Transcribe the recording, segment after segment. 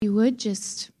you would,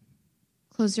 just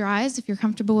close your eyes if you're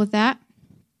comfortable with that.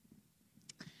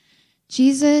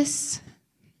 Jesus,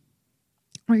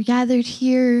 we're gathered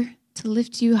here to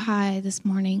lift you high this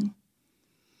morning.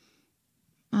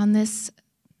 On this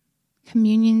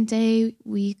communion day,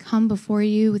 we come before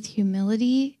you with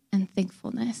humility and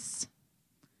thankfulness.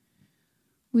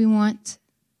 We want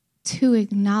to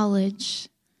acknowledge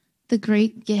the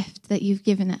great gift that you've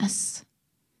given us.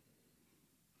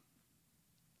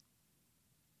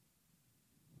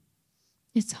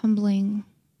 It's humbling.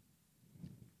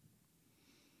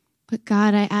 But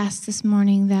God, I ask this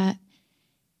morning that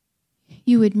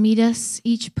you would meet us,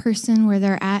 each person where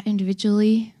they're at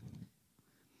individually.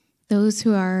 Those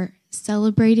who are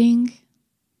celebrating,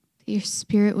 that your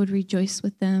Spirit would rejoice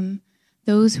with them.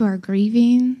 Those who are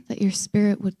grieving, that your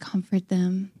Spirit would comfort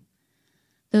them.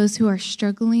 Those who are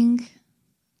struggling,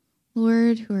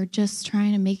 Lord, who are just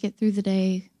trying to make it through the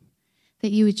day,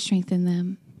 that you would strengthen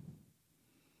them.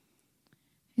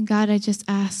 And God, I just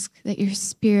ask that your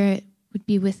Spirit would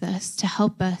be with us to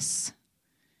help us,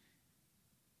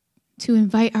 to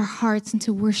invite our hearts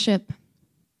into worship,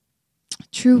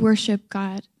 true worship,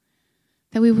 God,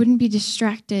 that we wouldn't be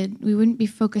distracted, we wouldn't be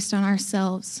focused on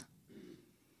ourselves,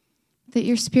 that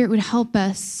your Spirit would help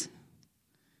us.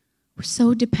 We're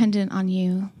so dependent on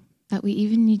you that we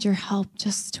even need your help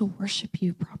just to worship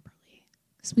you properly,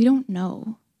 because we don't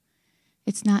know.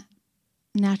 It's not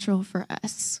natural for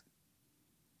us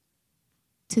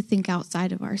to think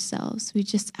outside of ourselves. We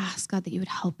just ask, God, that you would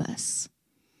help us,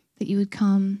 that you would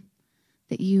come,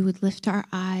 that you would lift our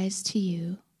eyes to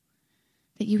you,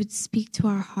 that you would speak to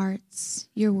our hearts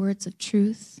your words of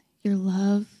truth, your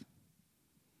love.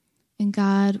 And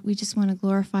God, we just want to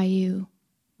glorify you.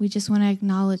 We just want to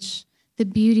acknowledge the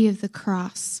beauty of the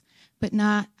cross, but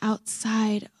not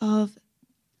outside of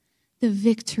the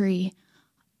victory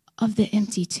of the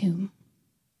empty tomb.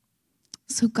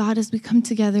 So God, as we come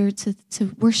together to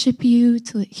worship you,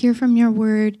 to hear from your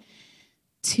word,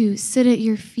 to sit at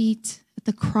your feet at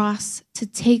the cross, to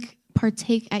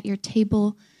partake at your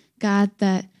table, God,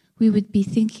 that we would be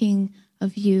thinking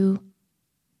of you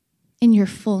in your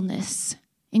fullness,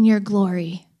 in your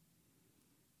glory.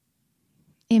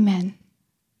 Amen.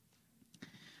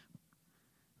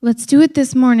 Let's do it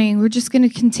this morning. We're just going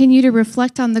to continue to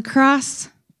reflect on the cross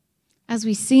as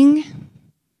we sing.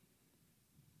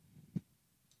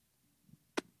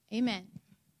 Amen.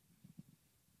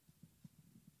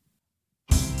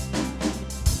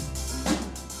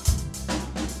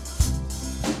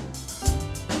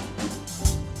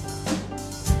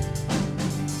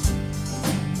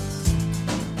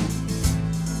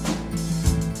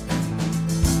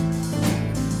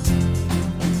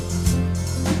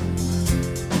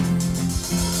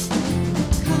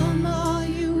 Come all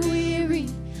you weary,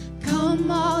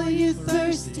 come all you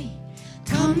thirsty,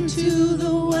 come to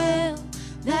the well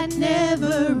that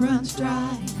never runs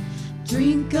dry.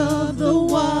 Drink of the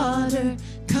water,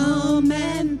 come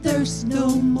and thirst no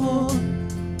more.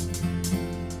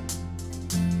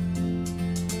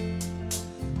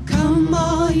 Come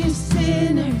all you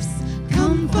sinners,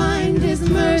 come find his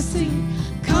mercy.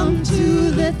 Come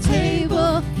to the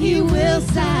table, he will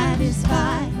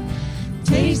satisfy.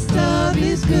 Taste of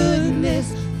his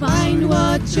goodness, find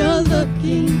what you're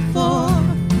looking for.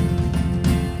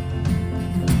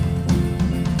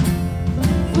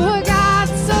 For God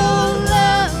so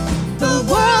loved the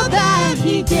world that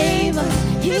he gave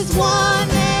us his one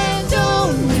and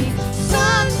only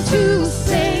Son to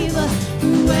save us.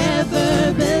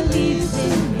 Whoever believes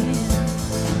in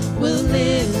him will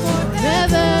live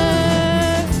forever.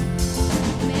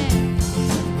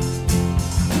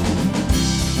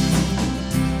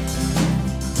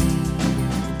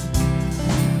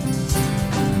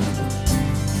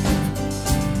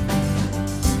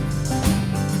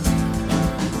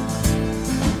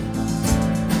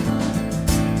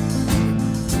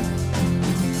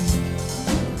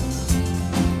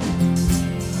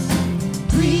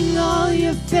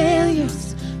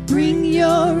 Failures, bring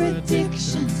your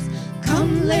addictions,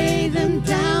 come lay them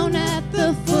down at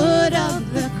the foot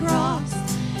of the cross.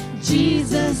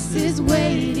 Jesus is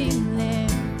waiting there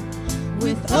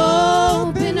with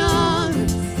open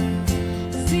arms.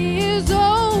 See his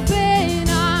open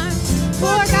arms.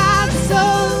 For God so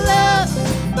loved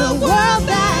the world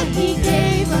that he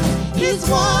gave us his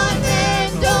one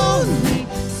and only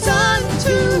Son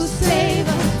to save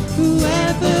us.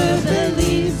 Whoever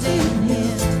believes in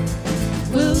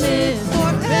him will live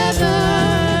forever.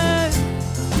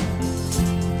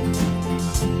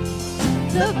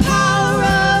 The power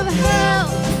of hell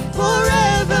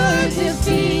forever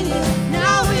defeated.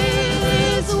 Now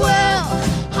it is well.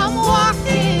 I'm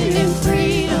walking in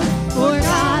freedom.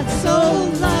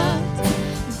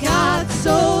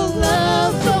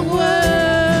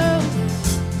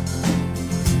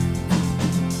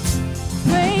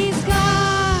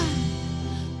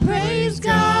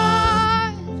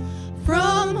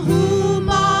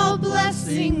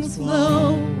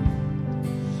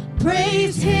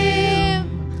 Praise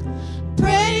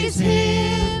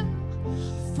Him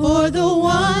for the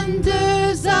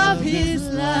wonders of His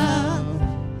love.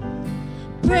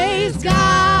 Praise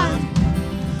God,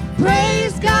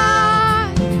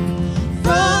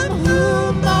 from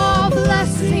whom all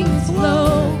blessings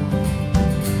flow.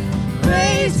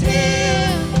 Praise Him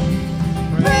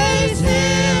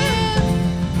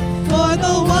for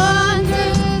the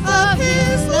wonders of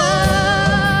His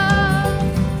love.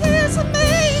 His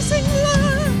amazing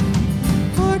love.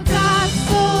 For God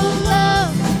so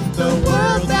loved the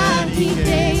world that He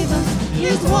gave us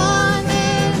His one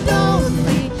and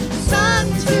only Son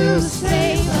to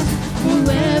save us.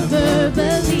 Whoever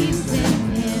believes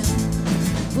in Him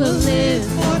will live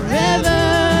forever.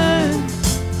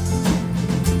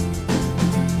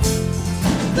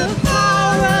 The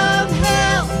power of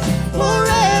hell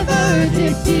forever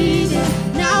defeated.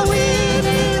 Now it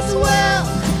is well.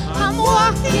 I'm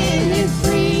walking in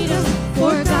freedom.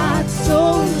 For God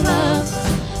so loved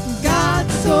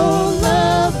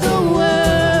the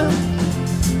world.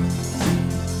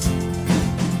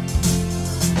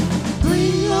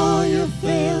 Bring all your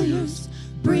failures,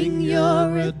 bring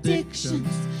your addictions.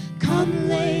 Come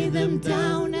lay them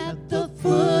down at the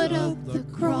foot of the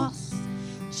cross.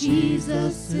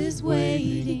 Jesus is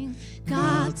waiting.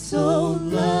 God so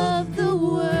loved the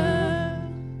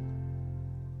world.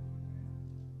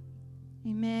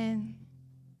 Amen.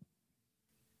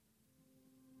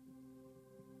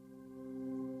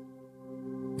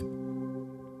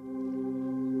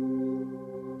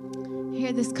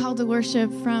 Hear this call to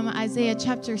worship from Isaiah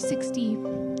chapter 60,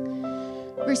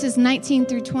 verses 19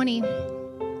 through 20.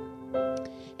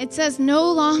 It says,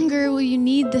 "No longer will you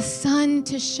need the sun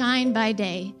to shine by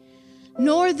day,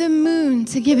 nor the moon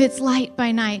to give its light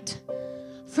by night.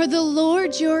 For the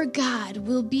Lord your God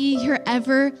will be your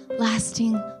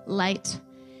everlasting light,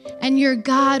 and your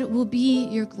God will be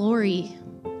your glory.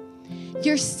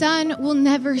 Your sun will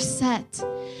never set,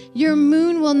 your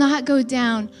moon will not go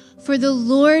down, for the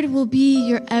Lord will be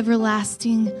your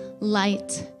everlasting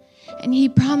light." And He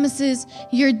promises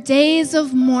your days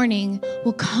of mourning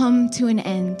will come to an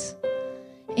end.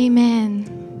 Amen.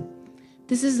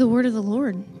 This is the word of the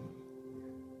Lord.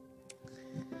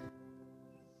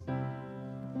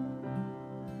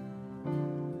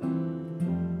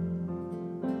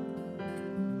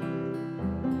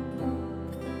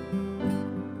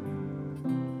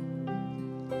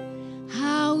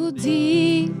 How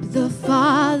deep the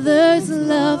Father's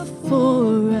love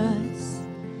for us,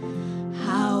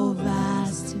 how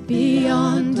vast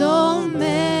beyond all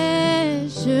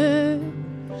measure,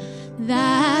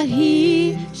 that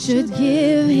He should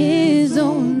give His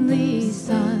only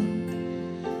Son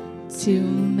to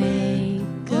make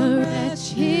a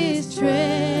wretch His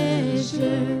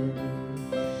treasure.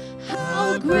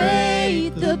 How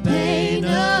great the pain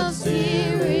of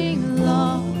searing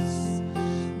loss,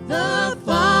 the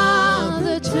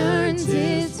Father turns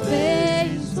His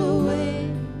face away,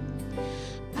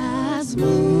 as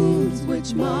wounds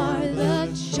which mar the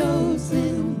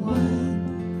chosen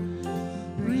one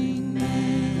bring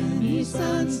many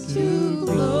sons to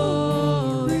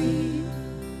glory.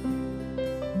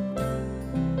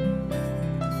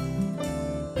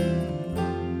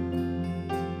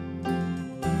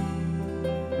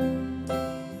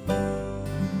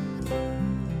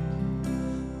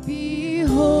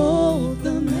 Behold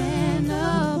the man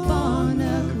upon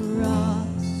a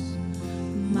cross,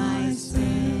 my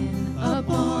sin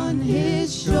upon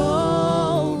His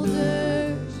shoulders.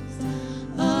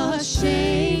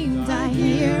 Ashamed, I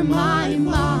hear my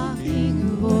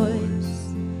mocking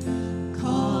voice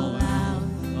call out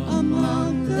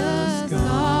among the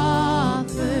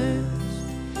scoffers.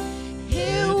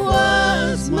 It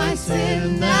was my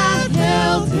sin that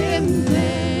held Him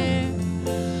there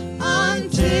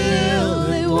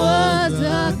until it was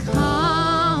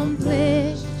accomplished.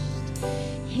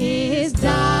 His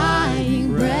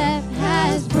dying breath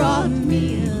has brought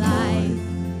me life.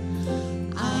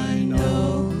 I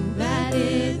know that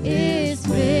it is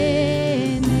finished.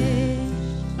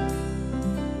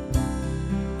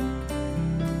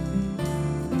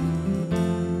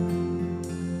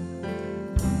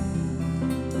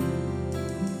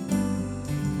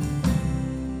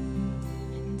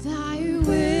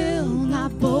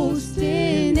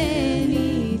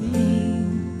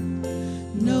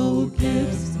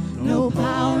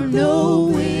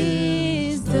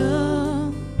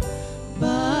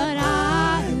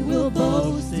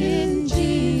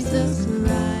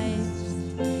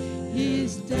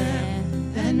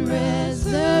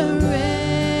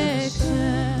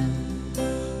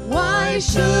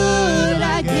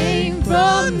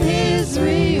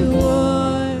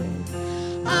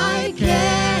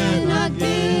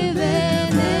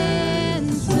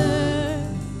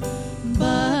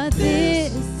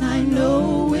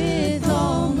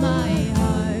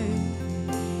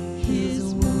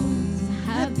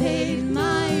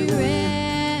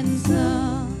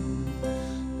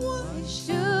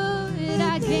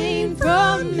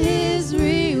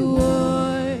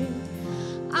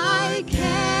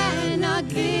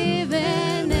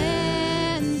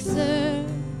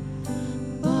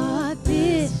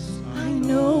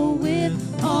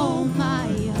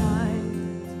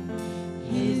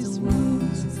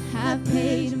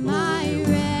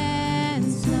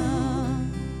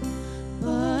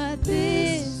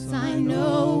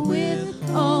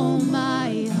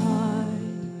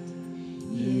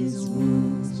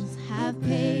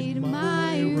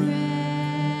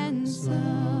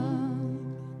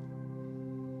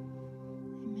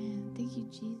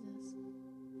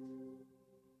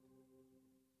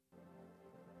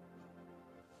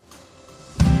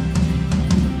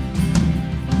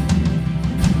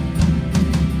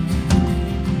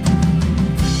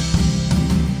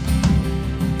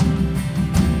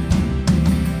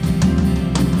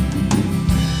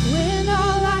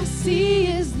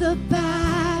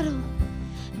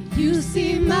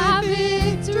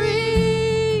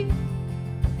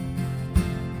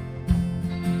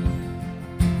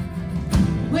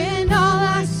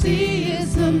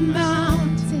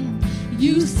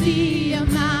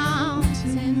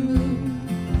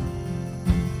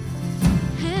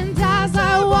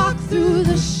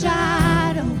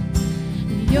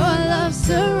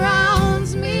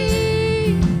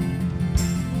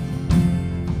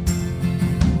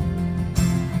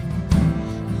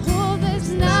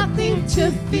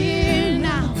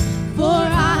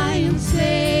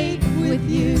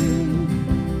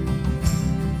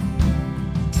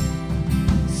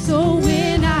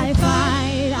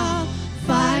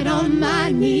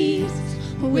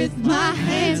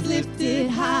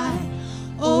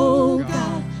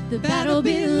 the battle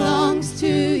belongs to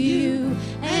you,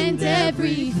 and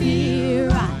every fear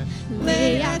I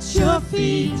lay at your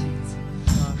feet.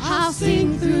 I'll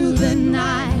sing through the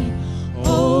night.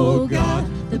 Oh God,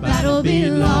 the battle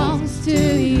belongs to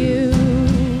you.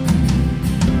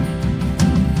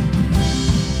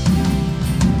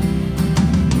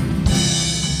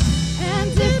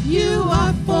 And if you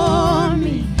are for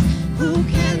me, who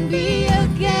can be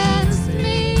against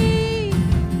me?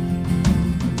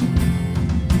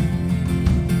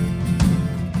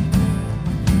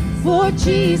 For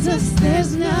Jesus,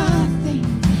 there's nothing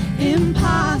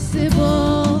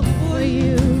impossible for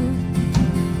you.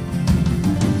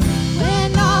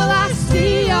 When all I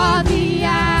see are the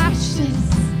ashes,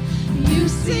 you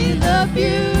see the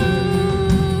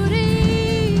beauty.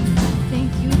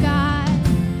 Thank you, God.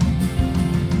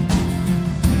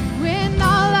 When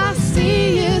all I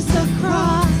see is the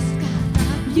cross,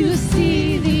 God, you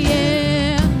see the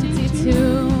empty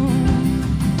tomb.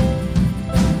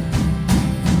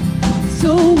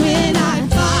 So when I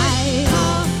fight,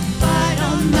 I'll fight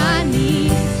on my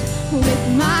knees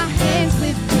with my hands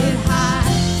lifted high.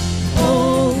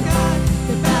 Oh God,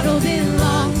 the battle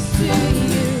belongs to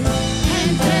you,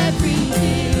 and every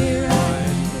fear I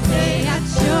lay at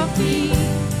your feet.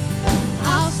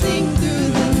 I'll sing through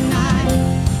the night.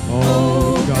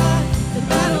 Oh God, the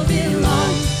battle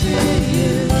belongs to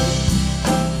you.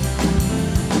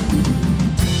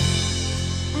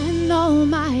 An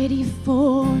almighty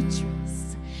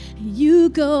fortress, you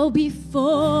go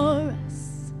before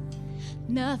us.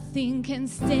 Nothing can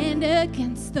stand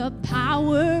against the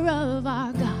power of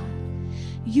our God.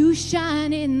 You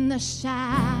shine in the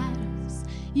shadows,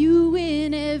 you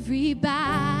win every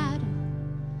battle.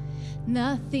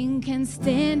 Nothing can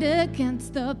stand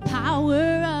against the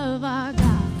power of our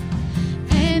God.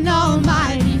 An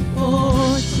almighty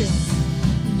fortress,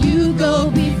 you go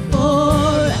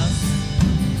before us.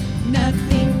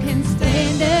 Nothing can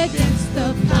stand against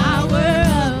the power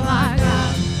of our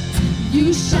God.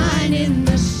 You shine in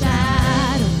the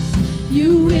shadows,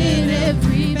 you win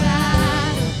every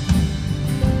battle.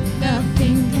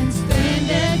 Nothing can stand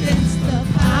against the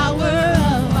power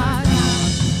of our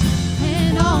God.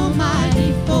 An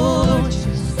almighty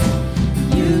fortress,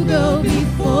 you go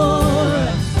before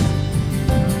us.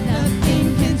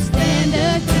 Nothing can stand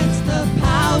against the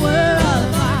power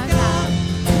of our God.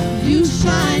 You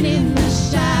shine in the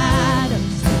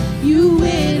shadows, you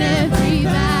win every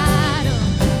battle.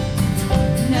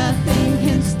 Nothing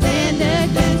can stand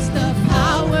against the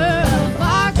power of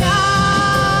our God.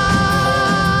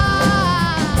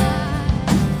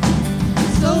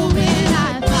 So when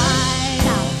I fight,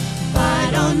 I'll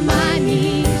fight on my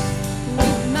knees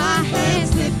with my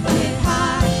hands lifted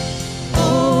high.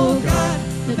 Oh God,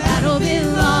 the battle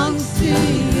belongs to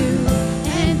you,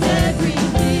 and every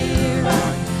fear I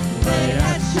lay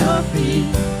at your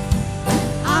feet.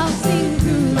 I'll sing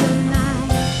through the night.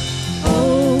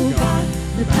 Oh God,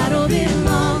 the battle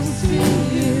belongs to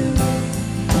you.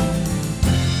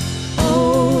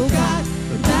 Oh God,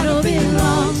 the battle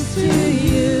belongs to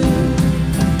you.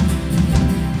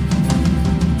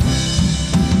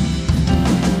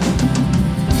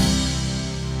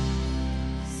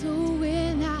 So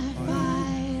when I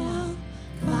fight, I'll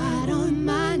fight on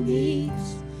my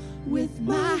knees with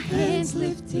my hands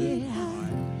lifted high.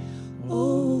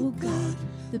 Oh God,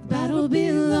 the battle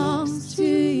belongs to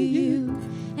you,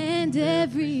 and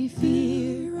every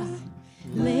fear I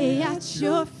lay at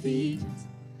your feet.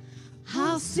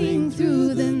 I'll sing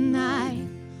through the night.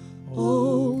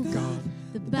 Oh God,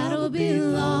 the battle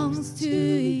belongs to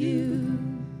you.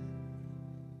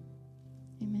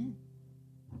 Amen.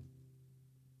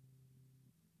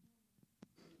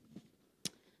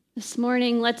 This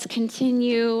morning, let's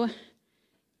continue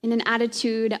in an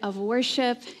attitude of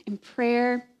worship and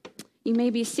prayer. You may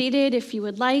be seated if you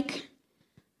would like,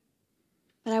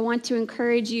 but I want to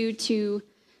encourage you to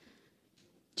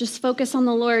just focus on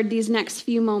the Lord these next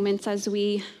few moments as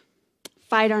we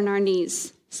fight on our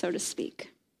knees, so to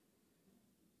speak.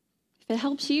 If it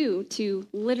helps you to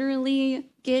literally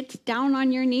get down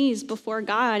on your knees before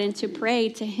God and to pray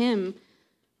to Him,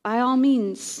 by all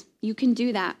means, you can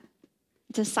do that.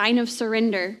 It's a sign of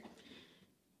surrender.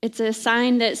 It's a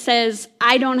sign that says,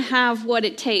 I don't have what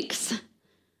it takes,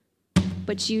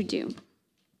 but you do.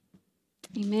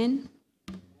 Amen.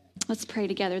 Let's pray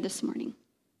together this morning.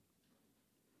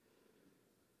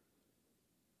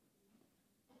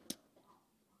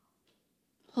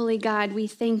 Holy God, we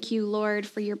thank you, Lord,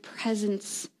 for your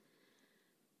presence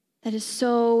that is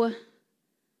so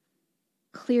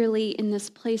clearly in this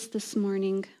place this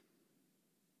morning.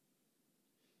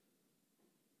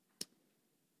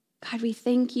 God, we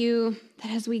thank you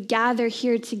that as we gather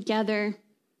here together,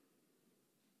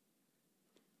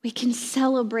 we can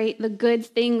celebrate the good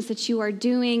things that you are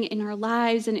doing in our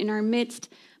lives and in our midst.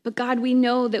 But God, we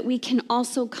know that we can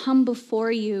also come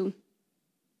before you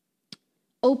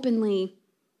openly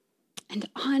and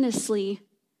honestly.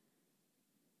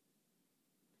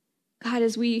 God,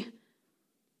 as we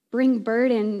bring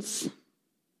burdens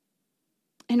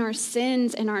and our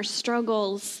sins and our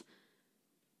struggles,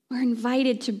 we're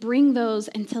invited to bring those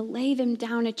and to lay them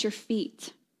down at your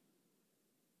feet.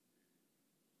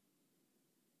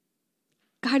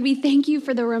 God, we thank you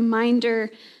for the reminder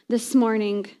this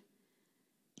morning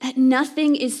that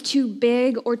nothing is too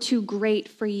big or too great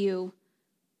for you,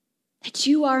 that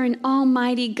you are an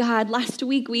almighty God. Last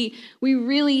week, we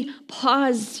really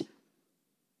paused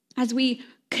as we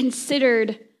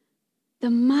considered the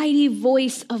mighty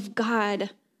voice of God.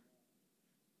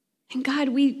 And God,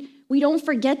 we don't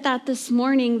forget that this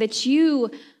morning, that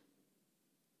you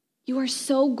are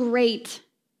so great.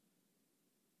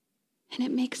 And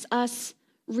it makes us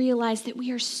realize that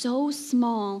we are so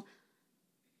small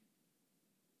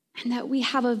and that we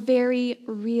have a very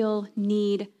real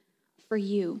need for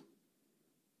you.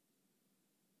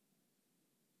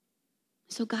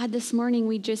 So God, this morning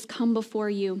we just come before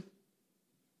you.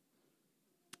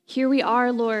 Here we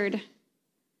are, Lord.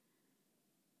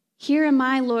 Here am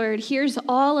I, Lord. Here's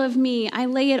all of me. I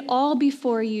lay it all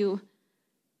before you.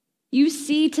 You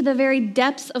see to the very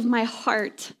depths of my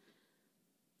heart.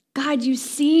 God, you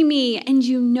see me and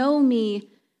you know me.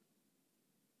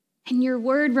 And your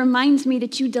word reminds me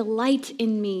that you delight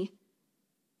in me.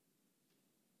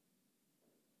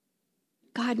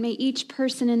 God, may each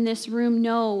person in this room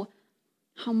know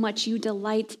how much you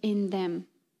delight in them.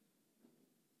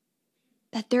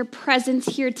 That their presence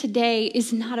here today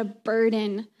is not a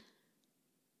burden,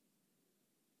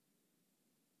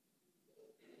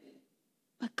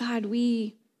 but God,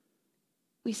 we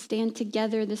stand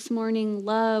together this morning,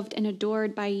 loved and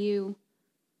adored by you.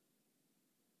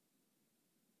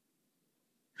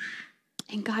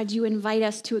 And God, you invite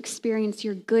us to experience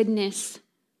your goodness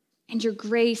and your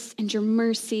grace and your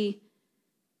mercy.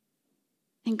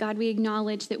 And God, we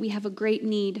acknowledge that we have a great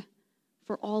need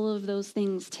for all of those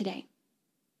things today.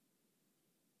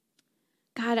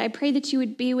 God, I pray that you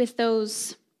would be with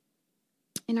those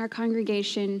in our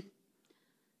congregation,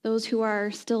 those who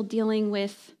are still dealing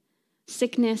with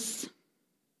sickness.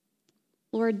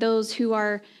 Lord, those who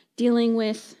are dealing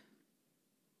with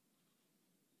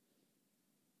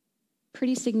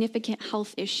pretty significant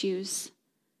health issues.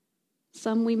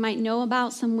 Some we might know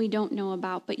about, some we don't know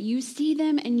about, but you see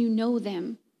them and you know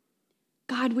them.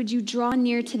 God, would you draw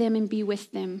near to them and be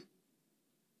with them?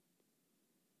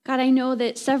 God, I know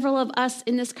that several of us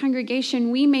in this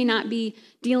congregation, we may not be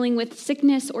dealing with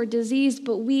sickness or disease,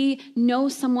 but we know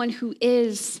someone who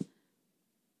is.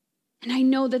 And I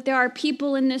know that there are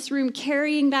people in this room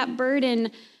carrying that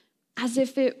burden as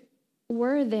if it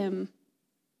were them.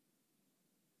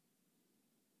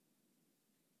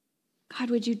 God,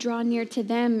 would you draw near to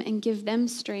them and give them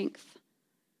strength?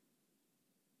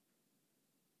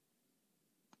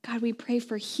 God, we pray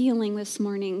for healing this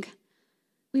morning.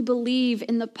 We believe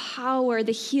in the power,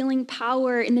 the healing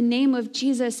power in the name of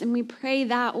Jesus, and we pray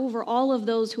that over all of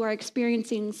those who are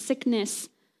experiencing sickness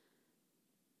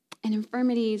and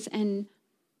infirmities and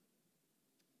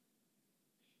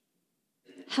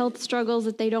health struggles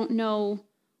that they don't know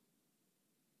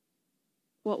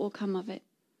what will come of it.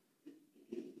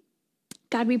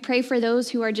 God, we pray for those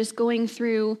who are just going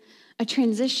through a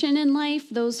transition in life,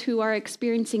 those who are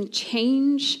experiencing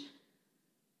change.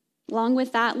 Along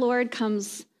with that, Lord,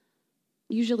 comes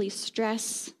usually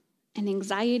stress and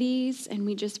anxieties, and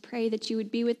we just pray that you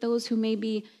would be with those who may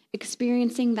be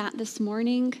experiencing that this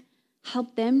morning.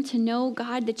 Help them to know,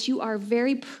 God, that you are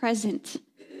very present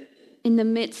in the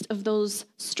midst of those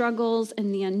struggles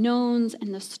and the unknowns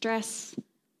and the stress.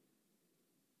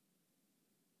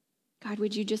 God,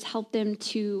 would you just help them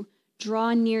to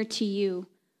draw near to you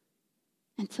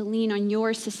and to lean on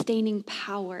your sustaining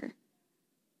power.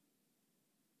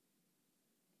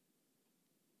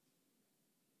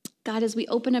 God, as we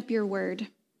open up your word,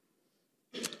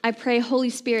 I pray, Holy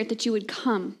Spirit, that you would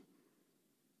come,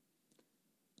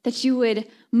 that you would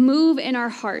move in our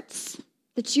hearts,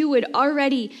 that you would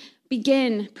already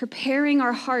begin preparing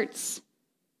our hearts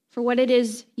for what it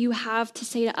is you have to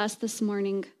say to us this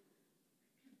morning.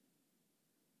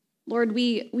 Lord,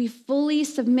 we fully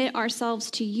submit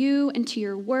ourselves to you and to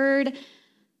your word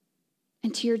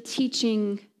and to your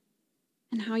teaching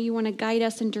and how you want to guide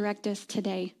us and direct us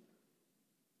today.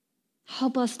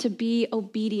 Help us to be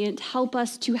obedient. Help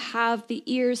us to have the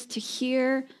ears to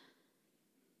hear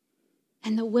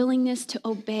and the willingness to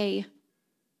obey.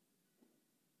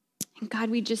 And God,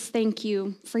 we just thank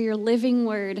you for your living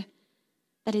word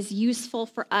that is useful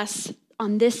for us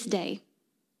on this day.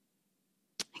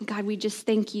 And God, we just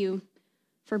thank you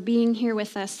for being here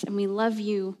with us, and we love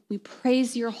you. We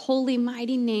praise your holy,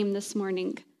 mighty name this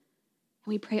morning. And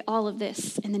we pray all of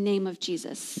this in the name of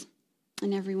Jesus.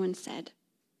 And everyone said,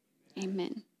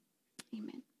 amen.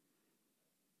 Amen.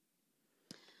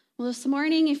 Well, this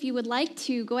morning, if you would like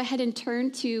to go ahead and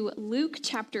turn to Luke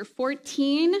chapter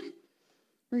 14.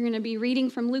 We're going to be reading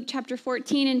from Luke chapter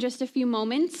 14 in just a few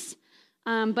moments.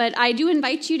 But I do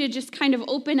invite you to just kind of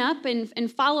open up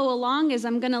and follow along as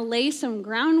I'm going to lay some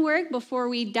groundwork before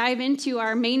we dive into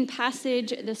our main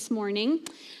passage this morning.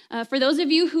 For those of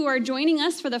you who are joining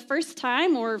us for the first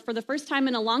time or for the first time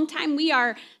in a long time, we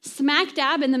are smack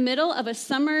dab in the middle of a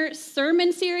summer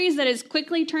sermon series that is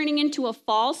quickly turning into a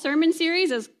fall sermon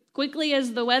series as quickly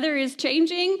as the weather is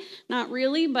changing. Not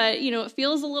really, but it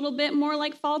feels a little bit more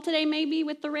like fall today maybe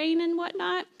with the rain and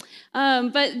whatnot.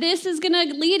 But this is going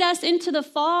to lead us into the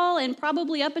fall and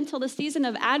probably up until the season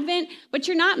of Advent, but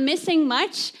you're not missing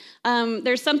much.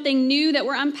 There's something new that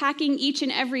we're unpacking each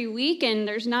and every week, and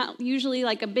there's not usually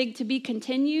like a big to be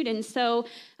continued. And so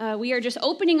we are just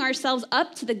opening ourselves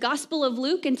up to the Gospel of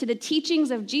Luke and to the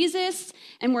teachings of Jesus,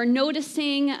 and we're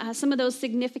noticing some of those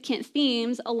significant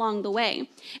themes along the way.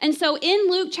 And so in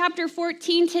Luke chapter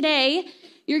 14 today,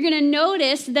 you're going to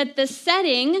notice that the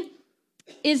setting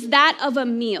is that of a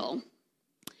meal.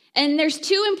 And there's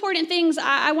two important things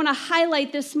I want to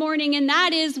highlight this morning, and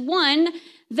that is one,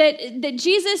 that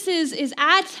Jesus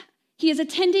is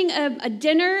attending a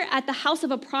dinner at the house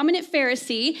of a prominent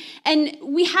Pharisee, and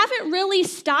we haven't really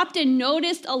stopped and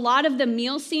noticed a lot of the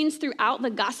meal scenes throughout the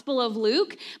Gospel of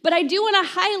Luke, but I do want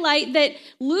to highlight that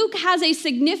Luke has a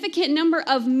significant number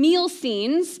of meal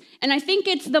scenes, and I think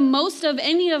it's the most of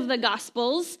any of the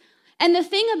Gospels. And the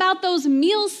thing about those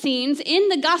meal scenes in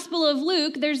the Gospel of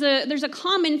Luke, there's a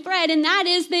common thread, and that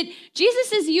is that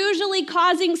Jesus is usually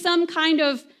causing some kind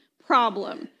of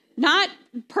problem. Not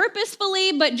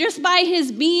purposefully, but just by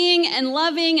his being and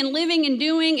loving and living and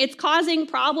doing, it's causing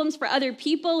problems for other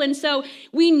people. And so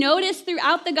we notice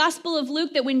throughout the Gospel of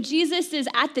Luke that when Jesus is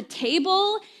at the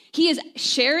table, he is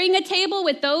sharing a table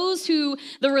with those who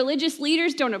the religious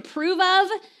leaders don't approve of.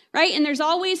 Right? And there's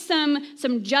always some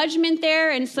judgment there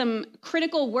and some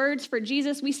critical words for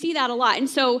Jesus. We see that a lot. And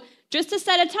so just to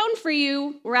set a tone for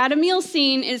you, we're at a meal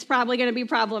scene is probably going to be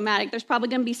problematic. There's probably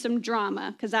going to be some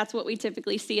drama because that's what we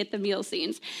typically see at the meal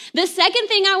scenes. The second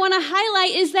thing I want to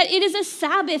highlight is that it is a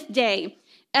Sabbath day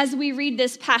as we read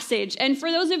this passage. And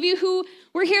for those of you who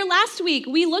were here last week,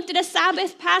 we looked at a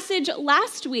Sabbath passage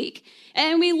last week.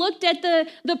 And we looked at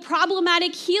the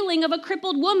problematic healing of a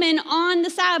crippled woman on the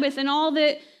Sabbath and all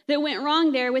that went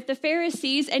wrong there with the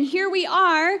Pharisees. And here we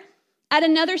are at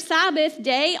another Sabbath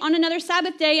day, on another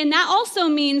Sabbath day, and that also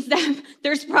means that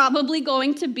there's probably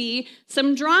going to be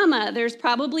some drama. There's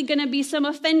probably going to be some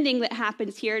offending that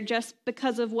happens here just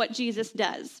because of what Jesus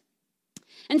does.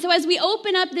 And so as we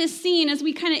open up this scene, as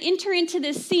we kind of enter into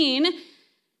this scene,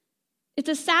 it's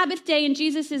a Sabbath day and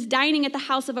Jesus is dining at the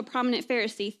house of a prominent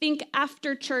Pharisee. Think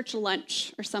after church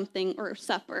lunch or something, or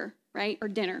supper, right? Or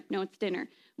dinner. No, it's dinner.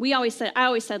 I always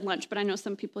said lunch, but I know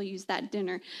some people use that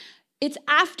dinner. It's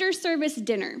after service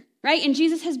dinner, right? And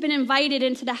Jesus has been invited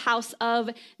into the house of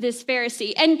this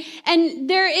Pharisee. And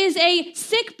there is a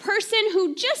sick person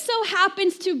who just so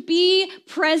happens to be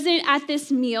present at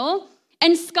this meal.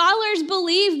 And scholars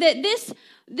believe that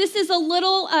this is a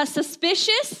little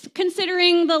suspicious,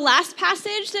 considering the last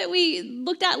passage that we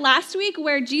looked at last week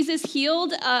where Jesus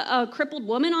healed a crippled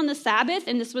woman on the Sabbath,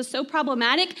 and this was so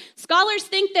problematic. Scholars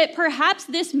think that perhaps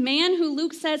this man who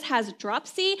Luke says has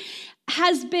dropsy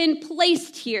has been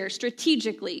placed here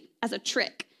strategically as a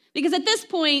trick. Because at this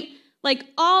point, like,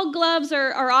 all gloves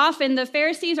are off, and the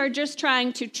Pharisees are just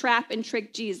trying to trap and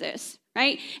trick Jesus.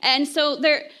 Right? And so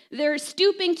they're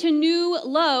stooping to new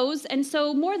lows, and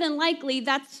so more than likely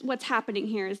that's what's happening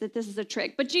here, is that this is a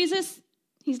trick. But Jesus,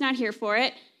 he's not here for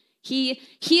it. He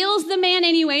heals the man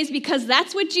anyways because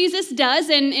that's what Jesus does,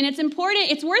 and it's important.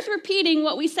 It's worth repeating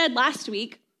what we said last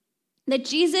week, that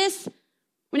Jesus,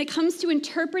 when it comes to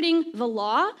interpreting the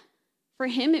law, for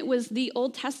him it was the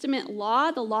Old Testament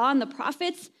law, the law and the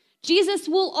prophets. Jesus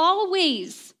will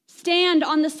always stand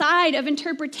on the side of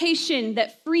interpretation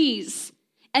that frees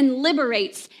and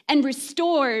liberates and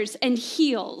restores and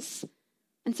heals.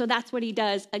 And so that's what he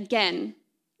does again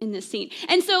in this scene.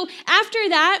 And so after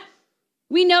that,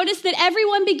 we notice that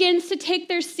everyone begins to take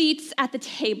their seats at the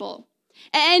table.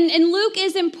 And Luke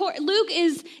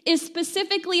is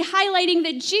specifically highlighting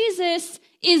that Jesus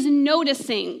is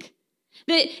noticing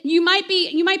That you might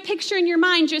picture in your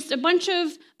mind just a bunch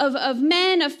of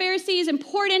men, of Pharisees,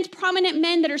 important, prominent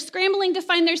men that are scrambling to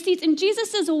find their seats. And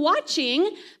Jesus is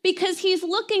watching because he's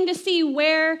looking to see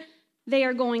where they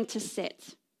are going to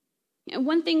sit. And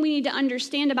one thing we need to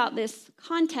understand about this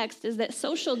context is that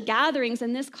social gatherings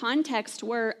in this context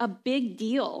were a big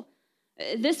deal.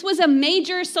 This was a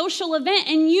major social event,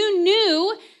 and you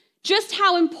knew just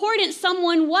how important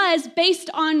someone was based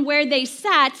on where they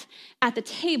sat at the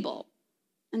table.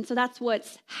 And so that's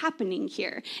what's happening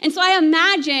here. And so I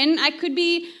imagine, I could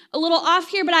be a little off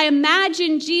here, but I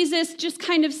imagine Jesus just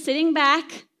kind of sitting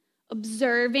back,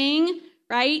 observing,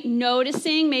 right?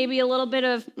 Noticing maybe a little bit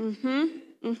of,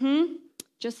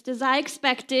 just as I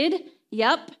expected.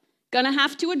 Yep, gonna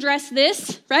have to address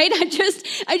this, right? I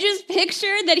just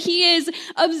picture that he is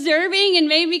observing and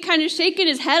maybe kind of shaking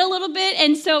his head a little bit.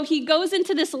 And so he goes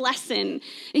into this lesson.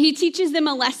 He teaches them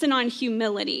a lesson on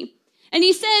humility. And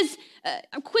he says,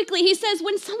 he says,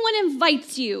 when someone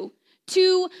invites you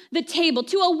to the table,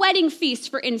 to a wedding feast,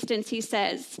 for instance, he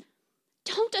says,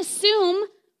 don't assume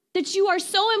that you are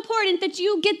so important that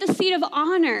you get the seat of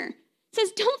honor. He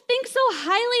says, don't think so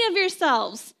highly of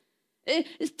yourselves.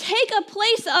 Take a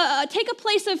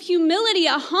place of humility,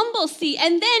 a humble seat,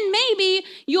 and then maybe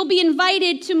you'll be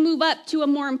invited to move up to a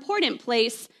more important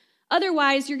place.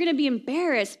 Otherwise, you're going to be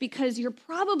embarrassed because you're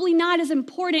probably not as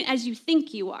important as you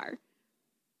think you are.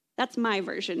 That's my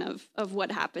version of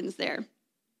what happens there.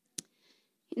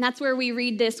 And that's where we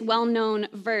read this well-known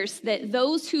verse that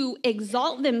those who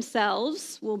exalt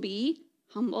themselves will be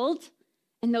humbled,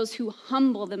 and those who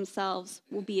humble themselves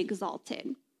will be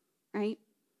exalted, right?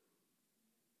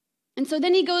 And so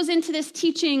then he goes into this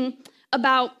teaching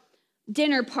about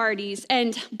dinner parties.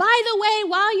 And by the way,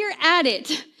 while you're at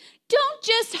it, don't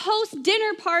just host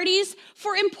dinner parties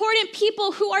for important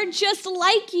people who are just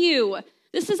like you.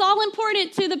 This is all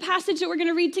important to the passage that we're going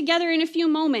to read together in a few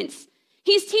moments.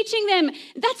 He's teaching them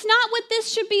that's not what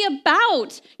this should be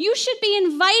about. You should be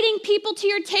inviting people to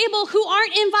your table who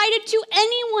aren't invited to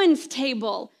anyone's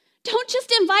table. Don't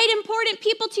just invite important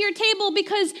people to your table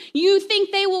because you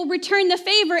think they will return the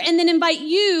favor and then invite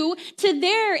you to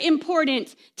their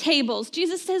important tables.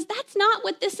 Jesus says that's not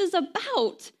what this is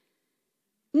about.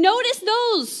 Notice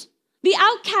those. The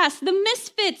outcasts, the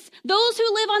misfits, those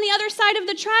who live on the other side of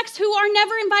the tracks who are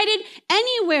never invited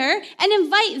anywhere, and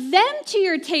invite them to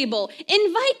your table.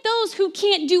 Invite those who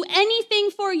can't do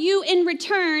anything for you in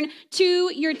return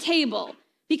to your table.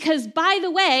 Because, by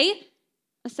the way,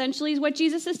 essentially is what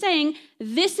Jesus is saying,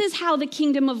 this is how the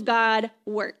kingdom of God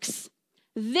works.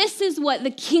 This is what the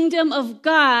kingdom of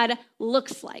God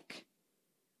looks like.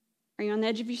 Are you on the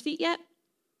edge of your seat yet?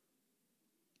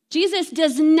 Jesus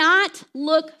does not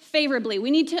look favorably. We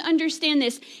need to understand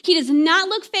this. He does not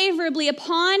look favorably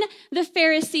upon the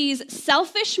Pharisees'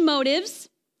 selfish motives,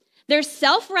 their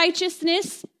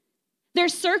self-righteousness, their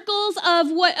circles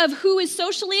of who is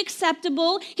socially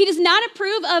acceptable. He does not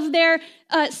approve of their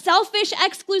selfish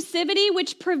exclusivity,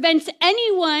 which prevents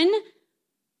anyone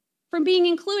from being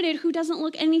included who doesn't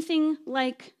look anything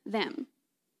like them.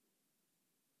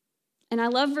 And I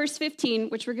love verse 15,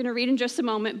 which we're going to read in just a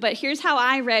moment, but here's how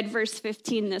I read verse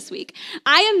 15 this week.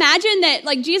 I imagine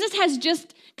that Jesus has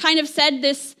just kind of said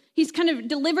this, he's kind of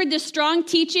delivered this strong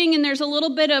teaching, and there's a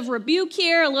little bit of rebuke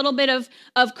here, a little bit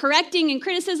of correcting and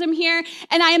criticism here.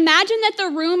 And I imagine that the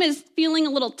room is feeling a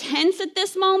little tense at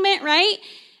this moment, right?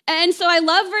 And so I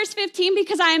love verse 15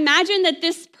 because I imagine that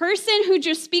this person who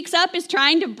just speaks up is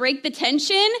trying to break the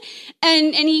tension,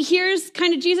 and he hears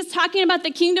kind of Jesus talking about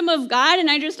the kingdom of God, and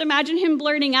I just imagine him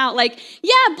blurting out like,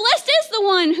 yeah, blessed is the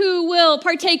one who will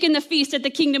partake in the feast at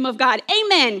the kingdom of God.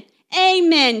 Amen.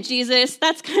 Amen, Jesus.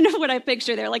 That's kind of what I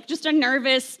picture there, like just a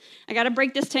nervous, I got to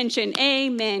break this tension.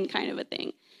 Amen kind of a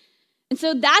thing. And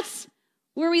so that's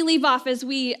where we leave off as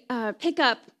we pick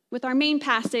up with our main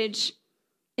passage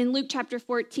in Luke chapter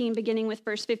 14, beginning with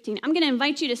verse 15. I'm going to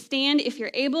invite you to stand if you're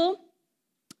able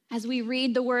as we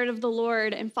read the word of the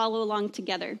Lord and follow along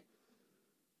together.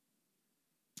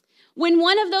 When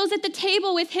one of those at the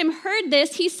table with him heard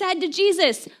this, he said to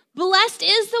Jesus, "Blessed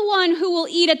is the one who will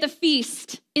eat at the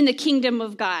feast in the kingdom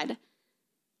of God."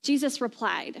 Jesus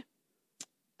replied,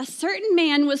 "A certain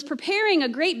man was preparing a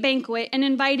great banquet and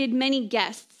invited many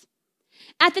guests.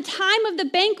 At the time of the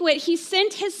banquet, he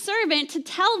sent his servant to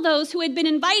tell those who had been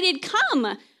invited,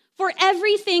 'Come, for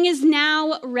everything is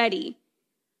now ready.'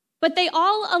 But they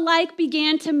all alike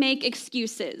began to make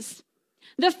excuses.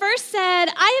 The first said,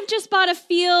 'I have just bought a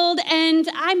field and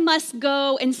I must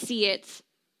go and see it.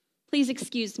 Please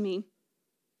excuse me.'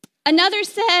 Another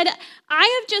said,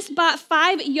 'I have just bought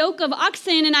 5 yoke of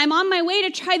oxen and I'm on my way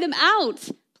to try them out.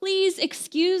 Please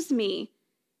excuse me.'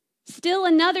 Still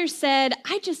another said,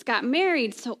 I just got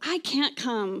married, so I can't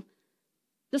come.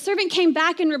 The servant came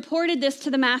back and reported this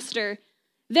to the master.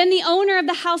 Then the owner of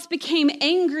the house became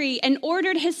angry and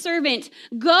ordered his servant,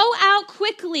 go out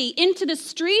quickly into the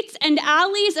streets and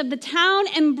alleys of the town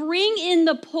and bring in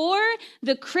the poor,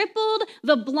 the crippled,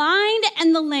 the blind,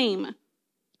 and the lame.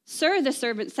 Sir, the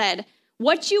servant said,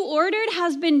 what you ordered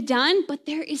has been done, but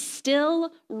there is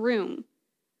still room.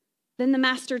 Then the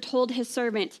master told his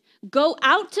servant, go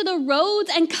out to the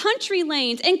roads and country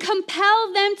lanes and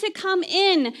compel them to come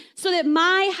in so that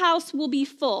my house will be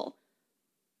full.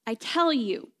 I tell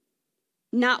you,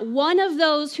 not one of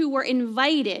those who were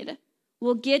invited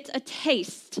will get a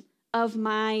taste of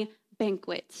my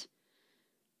banquet.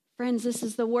 Friends, this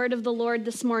is the word of the Lord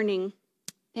this morning.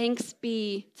 Thanks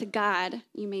be to God.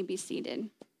 You may be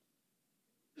seated.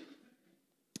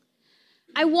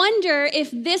 I wonder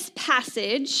if this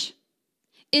passage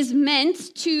is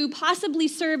meant to possibly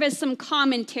serve as some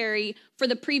commentary for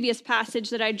the previous passage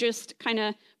that I just kind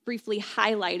of briefly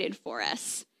highlighted for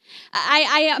us.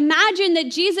 I imagine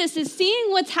that Jesus is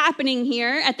seeing what's happening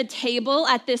here at the table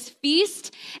at this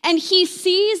feast, and he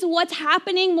sees what's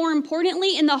happening, more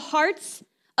importantly, in the hearts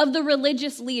of the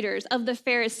religious leaders, of the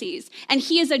Pharisees. And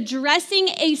he is addressing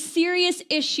a serious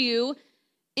issue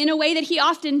in a way that he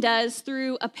often does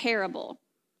through a parable.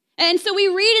 And so we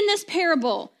read in this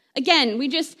parable, again,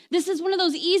 this is one of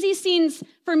those easy scenes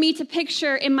for me to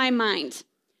picture in my mind.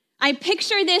 I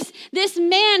picture this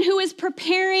man who is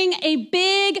preparing a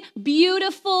big,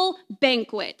 beautiful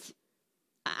banquet.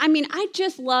 I mean, I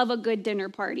just love a good dinner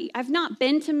party. I've not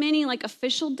been to many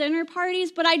official dinner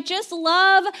parties, but I just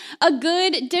love a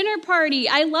good dinner party.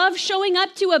 I love showing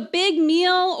up to a big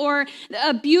meal or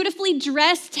a beautifully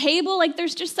dressed table.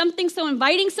 There's just something so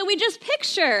inviting. So we just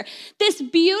picture this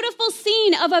beautiful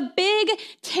scene of a big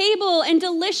table and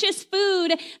delicious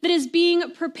food that is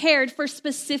being prepared for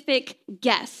specific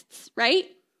guests, right?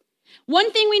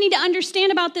 One thing we need to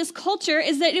understand about this culture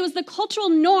is that it was the cultural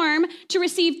norm to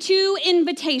receive 2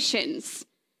 invitations.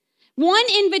 One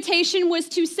invitation was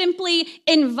to simply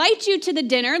invite you to the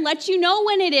dinner, let you know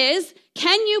when it is.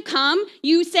 Can you come?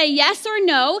 You say yes or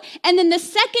no. And then the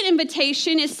second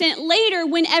invitation is sent later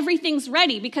when everything's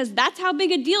ready, because that's how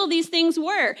big a deal these things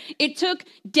were. It took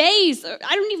days.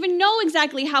 I don't even know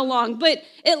exactly how long, but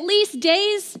at least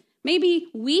days, maybe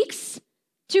weeks,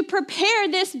 to prepare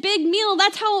this big meal.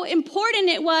 That's how important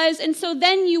it was. And so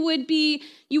then you would be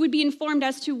informed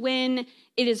as to when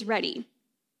it is ready.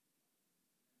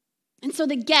 And so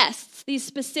the guests, these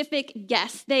specific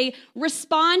guests, they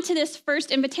respond to this first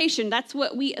invitation. That's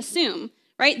what we assume,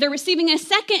 right? They're receiving a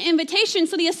second invitation.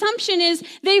 So the assumption is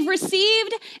they've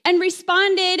received and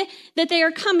responded that they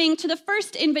are coming to the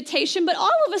first invitation. But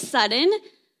all of a sudden,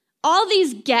 all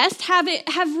these guests have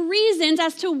reasons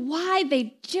as to why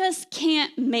they just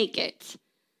can't make it.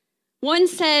 One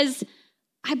says,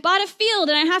 I bought a field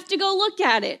and I have to go look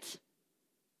at it.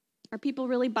 Are people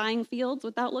really buying fields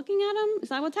without looking at them? Is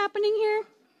that what's happening here?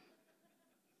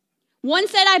 One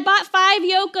said, I bought 5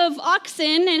 yoke of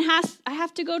oxen and I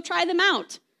have to go try them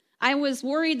out. I was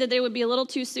worried that they would be a little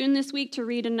too soon this week to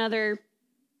read another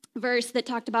verse that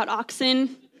talked about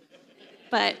oxen,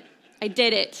 but I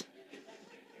did it.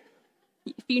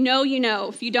 If you know, you know.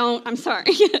 If you don't, I'm sorry.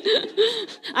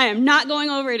 I am not going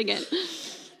over it again.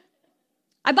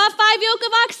 I bought 5 yoke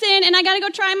of oxen, and I got to go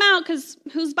try them out, because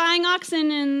who's buying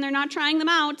oxen and they're not trying them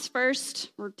out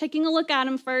first, or taking a look at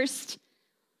them first?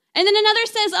 And then another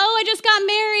says, oh, I just got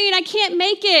married. I can't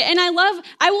make it. And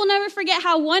I will never forget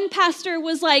how one pastor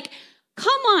was like,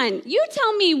 come on, you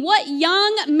tell me what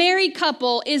young married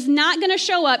couple is not going to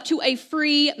show up to a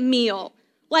free meal?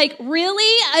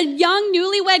 Really? A young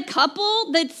newlywed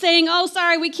couple that's saying, oh,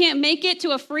 sorry, we can't make it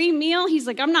to a free meal? He's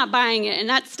like, I'm not buying it. And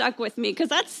that stuck with me, because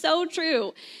that's so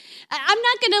true. I'm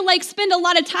not going to spend a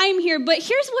lot of time here, but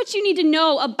here's what you need to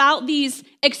know about these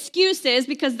excuses,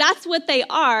 because that's what they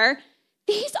are.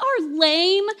 These are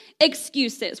lame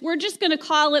excuses. We're just going to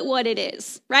call it what it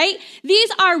is, right? These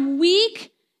are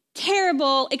weak,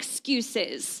 terrible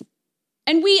excuses.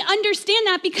 And we understand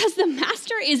that because the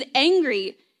master is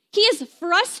angry. He is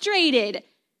frustrated.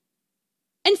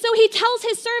 And so he tells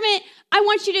his servant, I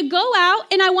want you to go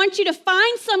out and I want you to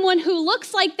find someone who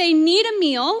looks like they need a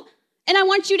meal, and I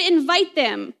want you to invite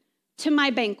them to my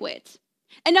banquet.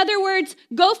 In other words,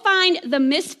 go find the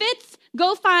misfits,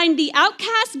 go find the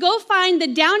outcasts, go find the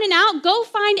down and out, go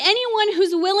find anyone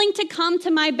who's willing to come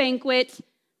to my banquet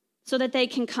so that they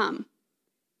can come.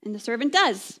 And the servant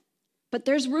does. But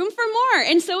there's room for more.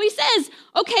 And so he says,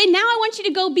 okay, now I want you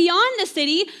to go beyond the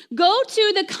city, go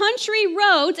to the country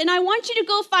roads, and I want you to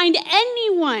go find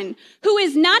anyone who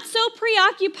is not so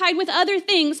preoccupied with other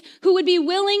things who would be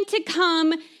willing to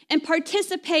come and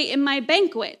participate in my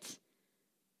banquet.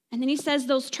 And then he says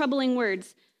those troubling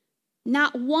words.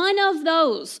 Not one of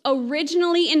those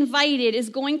originally invited is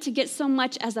going to get so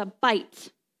much as a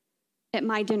bite at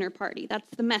my dinner party.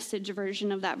 That's the Message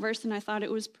version of that verse, and I thought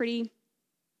it was pretty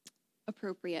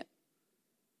appropriate.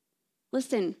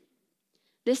 Listen,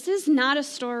 this is not a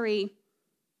story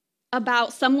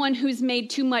about someone who's made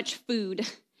too much food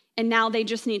and now they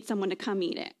just need someone to come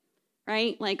eat it,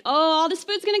 right? Like, oh, all this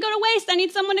food's going to go to waste. I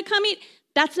need someone to come eat.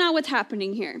 That's not what's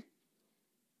happening here.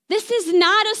 This is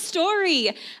not a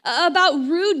story about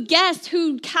rude guests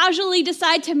who casually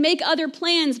decide to make other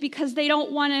plans because they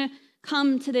don't want to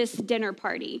come to this dinner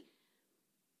party.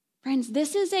 Friends,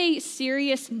 this is a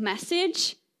serious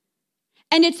message,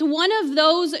 and it's one of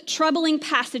those troubling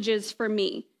passages for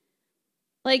me.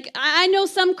 Like, I know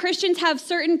some Christians have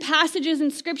certain passages in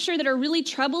Scripture that are really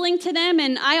troubling to them,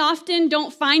 and I often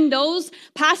don't find those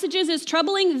passages as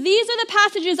troubling. These are the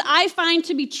passages I find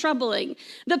to be troubling.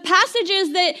 The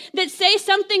passages that say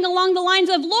something along the lines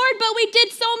of, Lord, but we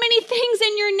did so many things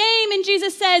in your name, and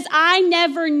Jesus says, I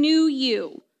never knew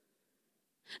you.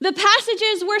 The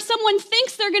passages where someone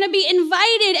thinks they're going to be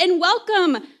invited and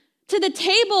welcome to the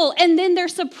table, and then they're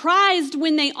surprised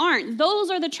when they aren't.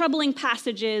 Those are the troubling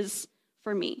passages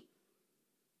for me.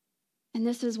 And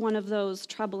this is one of those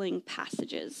troubling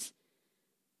passages.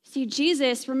 See,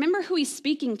 Jesus, remember who he's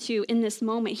speaking to in this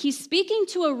moment. He's speaking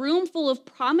to a room full of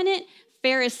prominent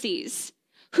Pharisees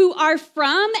who are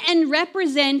from and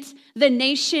represent the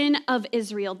nation of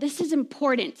Israel. This is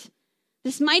important.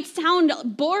 This might sound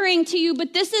boring to you,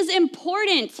 but this is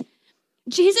important.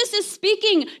 Jesus is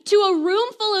speaking to a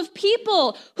room full of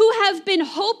people who have been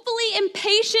hopefully and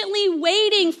patiently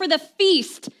waiting for the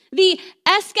feast, the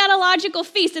eschatological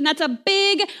feast. And that's a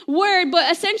big word,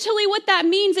 but essentially what that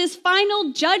means is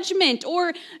final judgment or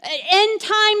end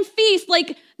time feast.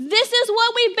 Like, this is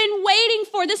what we've been waiting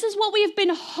for. This is what we've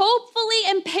been hopefully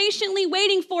and patiently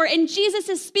waiting for. And Jesus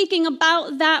is speaking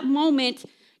about that moment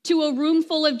to a room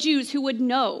full of Jews who would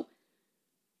know.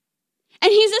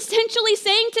 And he's essentially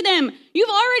saying to them, you've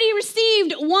already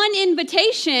received one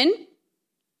invitation,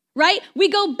 right? We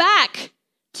go back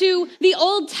to the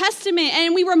Old Testament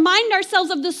and we remind ourselves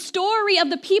of the story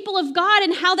of the people of God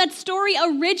and how that story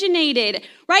originated,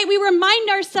 right? We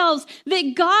remind ourselves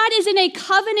that God is in a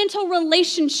covenantal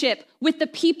relationship with the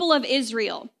people of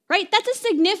Israel, right? That's a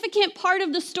significant part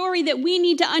of the story that we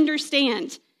need to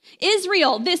understand.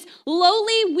 Israel, this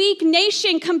lowly, weak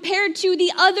nation compared to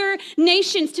the other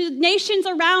nations, to nations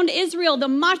around Israel, the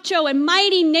macho and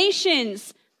mighty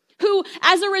nations who,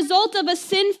 as a result of a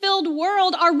sin-filled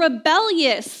world, are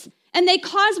rebellious and they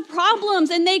cause problems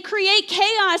and they create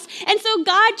chaos. And so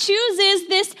God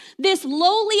chooses this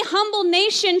lowly, humble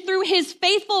nation through his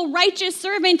faithful, righteous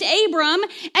servant Abram,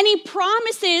 and he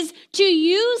promises to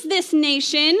use this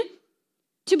nation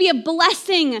to be a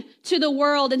blessing to the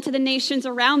world and to the nations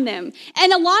around them.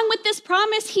 And along with this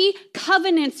promise, he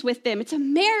covenants with them. It's a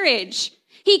marriage.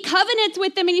 He covenants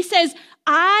with them and he says,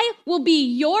 I will be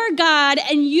your God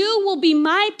and you will be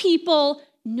my people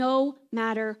no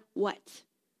matter what.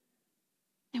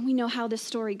 And we know how this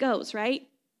story goes, right?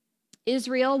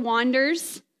 Israel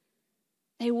wanders.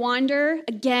 They wander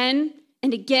again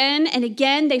and again and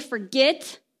again. They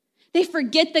forget. They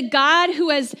forget the God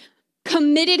who has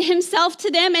committed himself to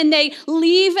them, and they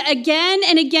leave again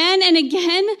and again and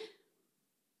again.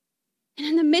 And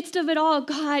in the midst of it all,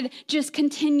 God just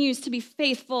continues to be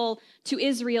faithful to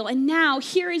Israel. And now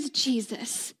here is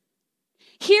Jesus.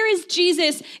 Here is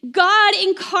Jesus, God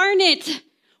incarnate,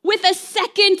 with a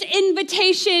second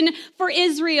invitation for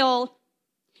Israel.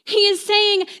 He is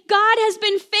saying, God has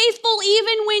been faithful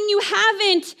even when you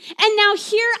haven't. And now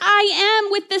here I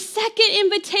am with the second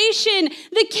invitation.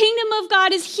 The kingdom of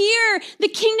God is here. The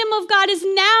kingdom of God is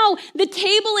now. The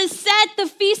table is set. The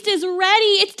feast is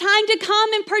ready. It's time to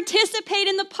come and participate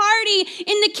in the party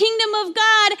in the kingdom of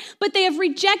God. But they have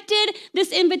rejected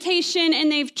this invitation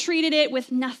and they've treated it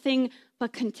with nothing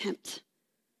but contempt.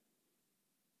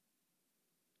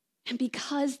 And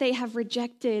because they have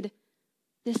rejected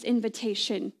this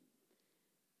invitation,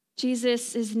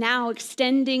 Jesus is now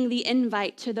extending the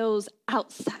invite to those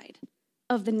outside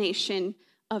of the nation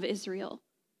of Israel.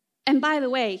 And by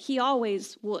the way, he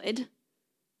always would,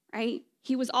 right?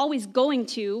 He was always going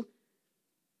to.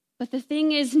 But the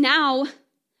thing is now,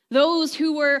 those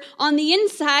who were on the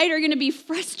inside are going to be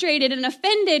frustrated and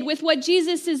offended with what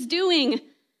Jesus is doing.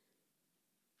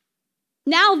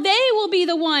 Now they will be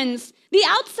the ones, the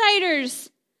outsiders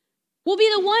will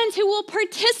be the ones who will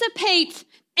participate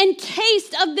and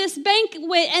taste of this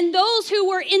banquet. And those who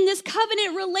were in this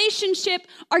covenant relationship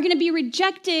are going to be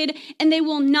rejected and they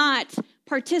will not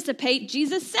participate.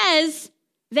 Jesus says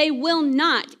they will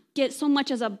not get so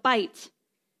much as a bite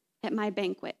at my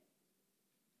banquet.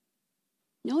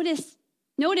 Notice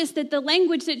that the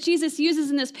language that Jesus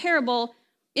uses in this parable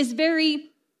is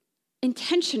very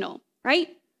intentional, right?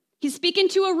 He's speaking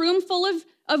to a room full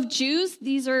of Jews.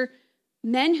 These are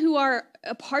men who are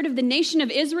a part of the nation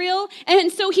of Israel.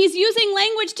 And so he's using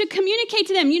language to communicate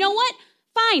to them. You know what?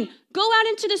 Fine. Go out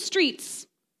into the streets.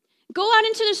 Go out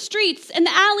into the streets and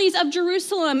the alleys of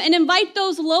Jerusalem and invite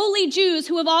those lowly Jews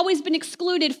who have always been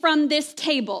excluded from this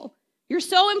table. You're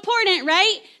so important,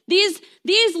 right? These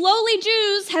lowly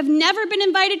Jews have never been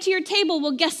invited to your table.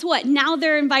 Well, guess what? Now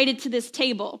they're invited to this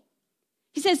table.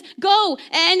 He says, go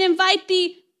and invite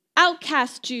the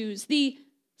outcast Jews, the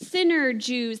sinner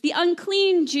Jews, the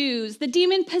unclean Jews, the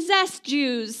demon-possessed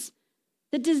Jews,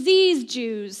 the diseased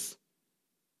Jews.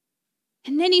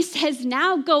 And then he says,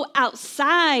 now go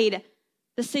outside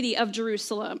the city of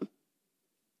Jerusalem.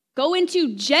 Go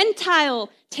into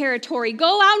Gentile territory.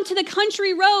 Go out into the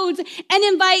country roads and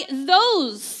invite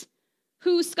those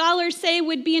who scholars say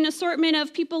would be an assortment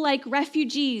of people like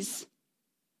refugees,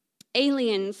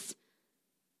 aliens,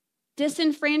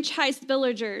 disenfranchised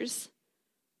villagers,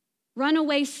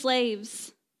 runaway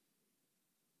slaves,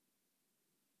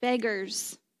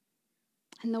 beggars,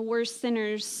 and the worst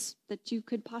sinners that you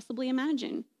could possibly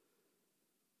imagine.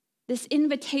 This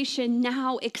invitation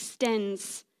now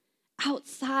extends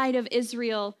outside of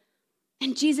Israel,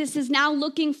 and Jesus is now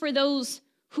looking for those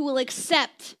who will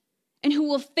accept and who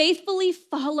will faithfully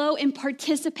follow and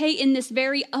participate in this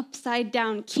very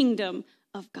upside-down kingdom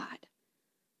of God.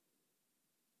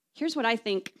 Here's what I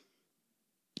think.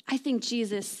 I think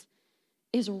Jesus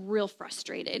is real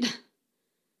frustrated.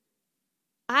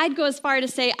 I'd go as far to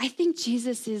say, I think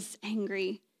Jesus is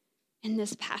angry in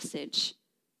this passage.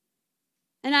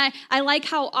 And I like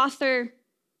how author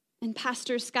and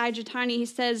pastor Skye Jethani, he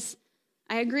says,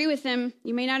 I agree with him.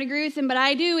 You may not agree with him, but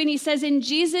I do. And he says, in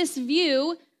Jesus'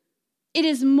 view, it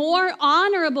is more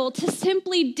honorable to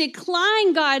simply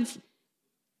decline God's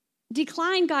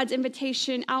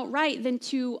invitation outright than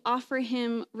to offer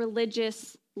him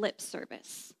religious lip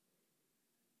service.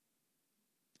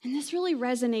 And this really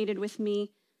resonated with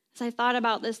me as I thought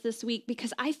about this week,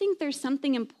 because I think there's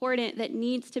something important that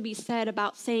needs to be said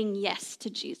about saying yes to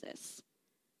Jesus.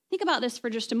 Think about this for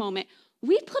just a moment.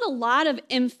 We put a lot of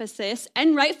emphasis,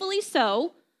 and rightfully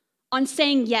so, on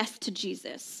saying yes to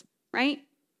Jesus, right?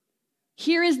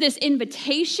 Here is this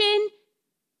invitation.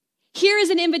 Here is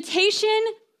an invitation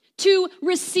to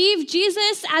receive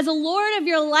Jesus as a Lord of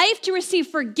your life, to receive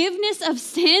forgiveness of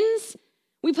sins.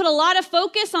 We put a lot of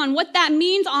focus on what that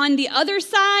means on the other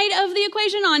side of the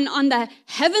equation, on the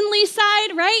heavenly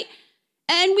side, right?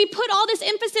 And we put all this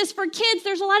emphasis for kids.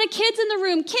 There's a lot of kids in the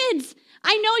room. Kids,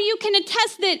 I know you can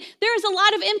attest that there's a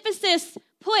lot of emphasis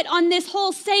put on this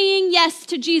whole saying yes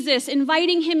to Jesus,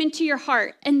 inviting him into your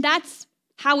heart. And that's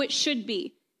how it should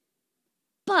be.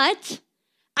 But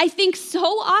I think so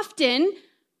often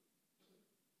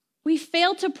we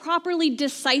fail to properly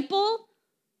disciple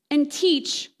and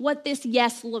teach what this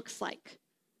yes looks like.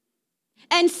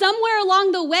 And somewhere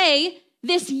along the way,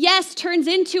 this yes turns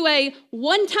into a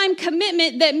one-time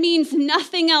commitment that means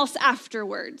nothing else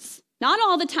afterwards. Not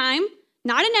all the time,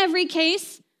 not in every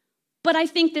case, but I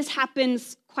think this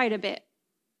happens quite a bit.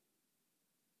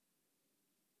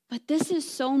 But this is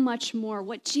so much more.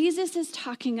 What Jesus is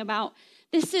talking about,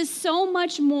 this is so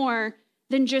much more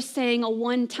than just saying a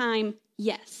one-time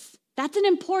yes. That's an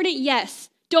important yes.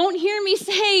 Don't hear me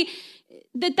say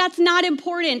that that's not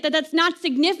important, that that's not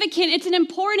significant. It's an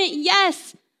important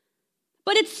yes.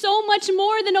 But it's so much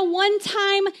more than a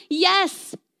one-time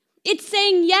yes. It's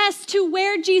saying yes to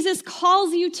where Jesus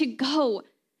calls you to go.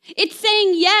 It's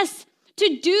saying yes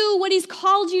to do what he's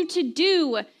called you to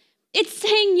do. It's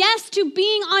saying yes to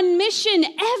being on mission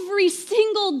every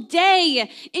single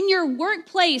day in your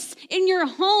workplace, in your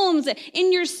homes,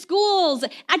 in your schools,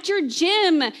 at your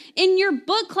gym, in your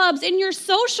book clubs, in your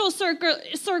social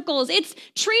circles. It's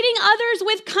treating others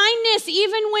with kindness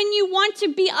even when you want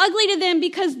to be ugly to them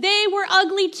because they were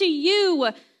ugly to you.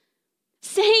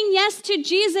 Saying yes to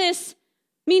Jesus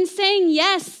means saying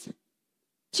yes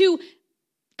to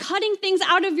cutting things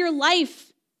out of your life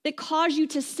that cause you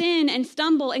to sin and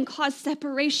stumble and cause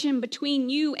separation between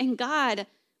you and God.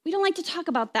 We don't like to talk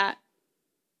about that,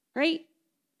 right?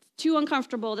 It's too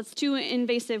uncomfortable. That's too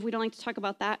invasive. We don't like to talk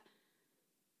about that.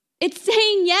 It's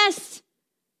saying yes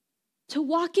to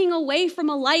walking away from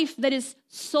a life that is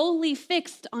solely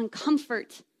fixed on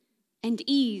comfort and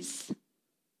ease.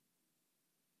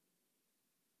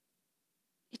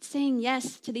 It's saying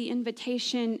yes to the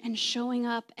invitation and showing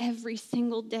up every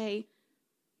single day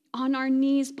on our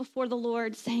knees before the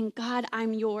Lord, saying, God,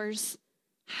 I'm yours.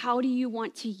 How do you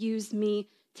want to use me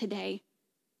today?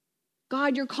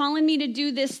 God, you're calling me to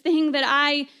do this thing that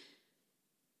I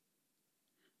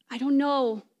don't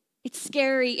know. It's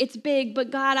scary, it's big,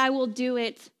 but God, I will do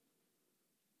it.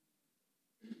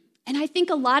 And I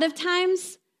think a lot of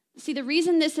times, the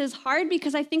reason this is hard,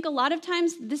 because I think a lot of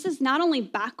times this is not only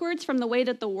backwards from the way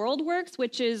that the world works,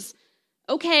 which is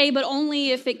okay, but only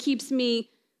if it keeps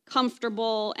me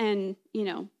comfortable and,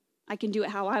 I can do it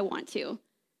how I want to.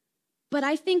 But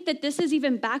I think that this is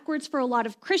even backwards for a lot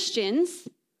of Christians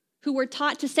who were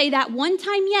taught to say that one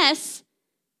time yes,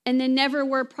 and then never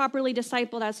were properly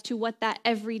discipled as to what that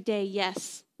everyday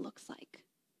yes looks like.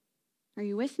 Are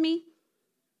you with me?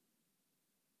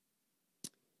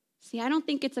 See, I don't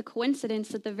think it's a coincidence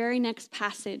that the very next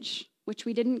passage, which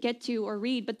we didn't get to or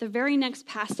read, but the very next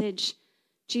passage,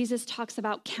 Jesus talks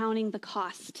about counting the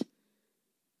cost.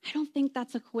 I don't think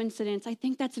that's a coincidence. I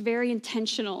think that's very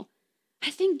intentional.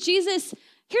 I think Jesus,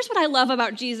 here's what I love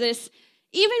about Jesus.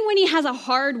 Even when he has a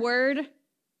hard word,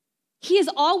 he is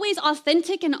always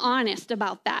authentic and honest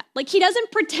about that. Like, he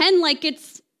doesn't pretend like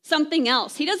it's something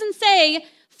else. He doesn't say,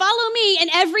 follow me and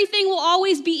everything will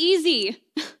always be easy.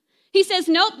 He says,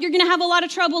 nope, you're going to have a lot of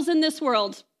troubles in this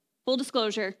world. Full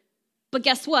disclosure. But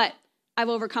guess what? I've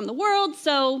overcome the world,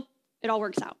 so it all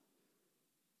works out.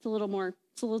 It's a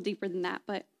little deeper than that,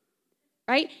 but,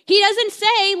 right? He doesn't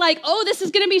say, like, oh, this is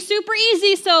going to be super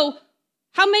easy, so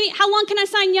how long can I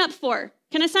sign you up for?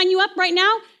 Can I sign you up right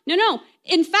now? No.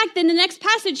 In fact, in the next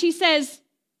passage, he says,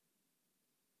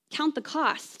 count the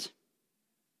cost,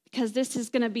 because this is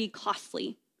going to be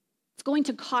costly. It's going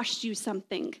to cost you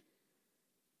something.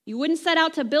 You wouldn't set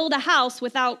out to build a house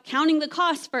without counting the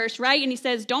cost first, right? And he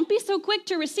says, don't be so quick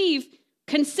to receive.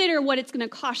 Consider what it's going to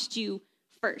cost you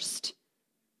first.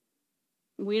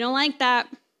 We don't like that.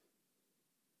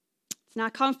 It's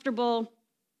not comfortable.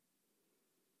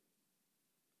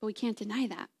 But we can't deny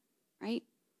that, right?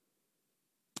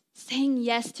 Saying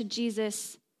yes to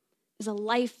Jesus is a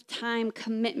lifetime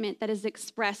commitment that is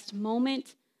expressed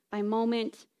moment by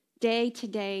moment, day to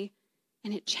day,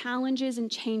 and it challenges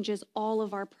and changes all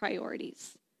of our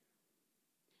priorities.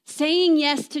 Saying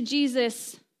yes to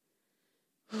Jesus,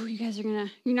 you're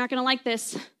not gonna like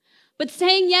this, but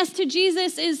saying yes to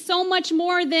Jesus is so much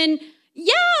more than,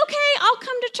 okay, I'll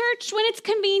come to church when it's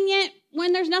convenient,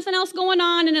 when there's nothing else going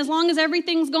on, and as long as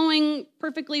everything's going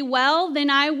perfectly well, then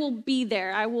I will be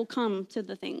there. I will come to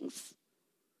the things.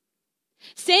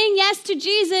 Saying yes to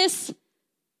Jesus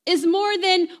is more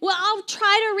than, I'll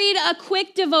try to read a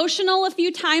quick devotional a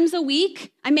few times a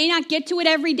week. I may not get to it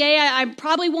every day. I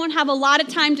probably won't have a lot of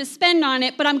time to spend on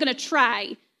it, but I'm going to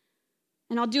try,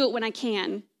 and I'll do it when I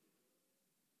can.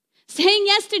 Saying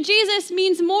yes to Jesus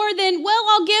means more than,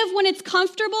 I'll give when it's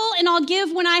comfortable, and I'll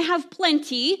give when I have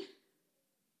plenty.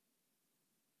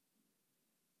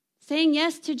 Saying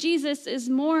yes to Jesus is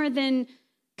more than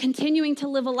continuing to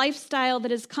live a lifestyle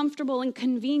that is comfortable and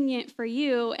convenient for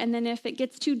you, and then if it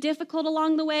gets too difficult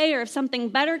along the way or if something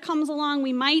better comes along,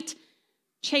 we might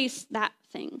chase that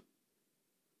thing.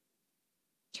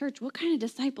 Church, what kind of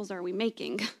disciples are we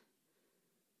making?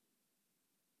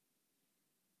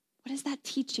 What is that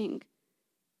teaching?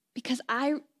 Because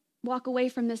I walk away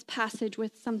from this passage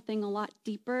with something a lot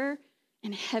deeper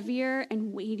and heavier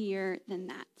and weightier than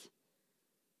that.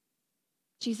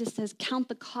 Jesus says, count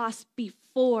the cost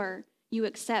before you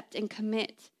accept and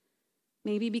commit.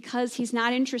 Maybe because he's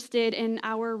not interested in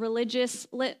our religious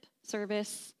lip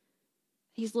service.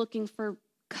 He's looking for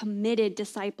committed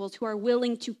disciples who are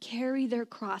willing to carry their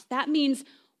cross. That means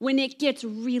when it gets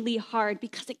really hard,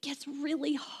 because it gets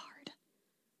really hard.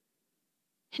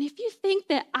 And if you think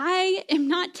that I am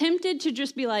not tempted to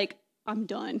just be like, I'm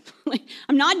done.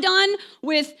 I'm not done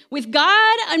with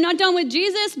God. I'm not done with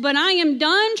Jesus, but I am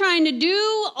done trying to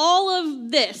do all of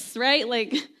this, right?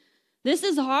 This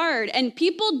is hard. And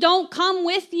people don't come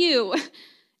with you.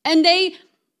 And they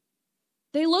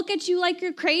look at you like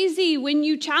you're crazy when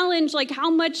you challenge how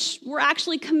much we're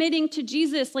actually committing to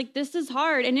Jesus. This is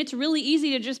hard. And it's really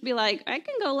easy to just be like, I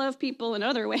can go love people in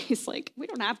other ways. We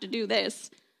don't have to do this.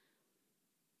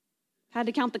 Had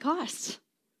to count the cost.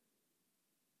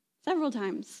 Several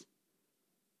times.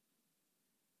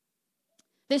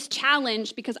 This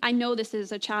challenge, because I know this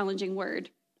is a challenging word.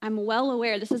 I'm well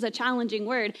aware this is a challenging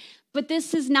word, but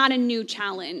this is not a new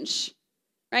challenge.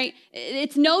 right?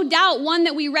 It's no doubt one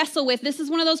that we wrestle with. This is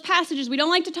one of those passages. We don't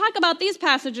like to talk about these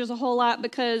passages a whole lot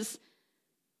because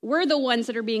we're the ones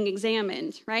that are being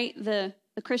examined, right? The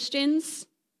Christians,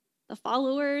 the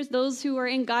followers, those who are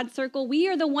in God's circle, we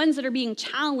are the ones that are being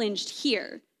challenged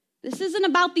here. This isn't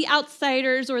about the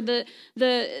outsiders or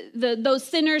those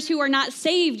sinners who are not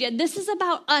saved yet. This is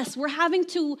about us. We're having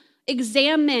to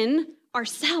examine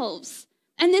ourselves.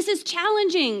 And this is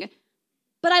challenging.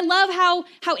 But I love how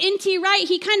N.T. Wright,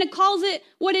 he kind of calls it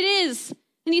what it is.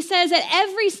 And he says at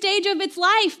every stage of its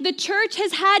life, the church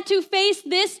has had to face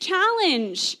this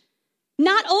challenge.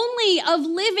 Not only of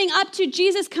living up to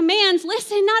Jesus' commands,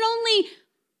 listen, not only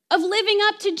of living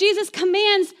up to Jesus'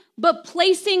 commands, but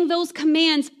placing those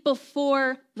commands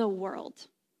before the world.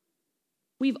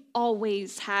 We've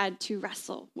always had to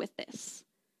wrestle with this.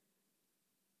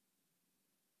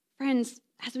 Friends,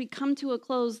 as we come to a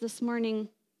close this morning,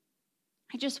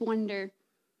 I just wonder,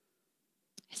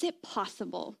 is it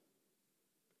possible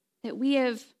that we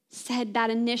have said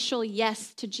that initial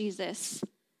yes to Jesus,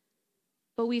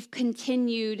 but we've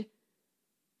continued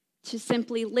to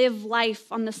simply live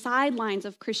life on the sidelines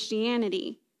of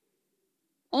Christianity,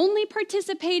 only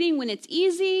participating when it's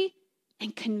easy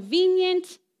and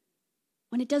convenient,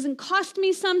 when it doesn't cost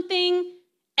me something,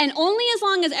 and only as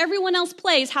long as everyone else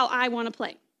plays how I want to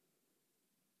play.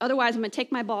 Otherwise, I'm going to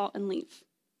take my ball and leave.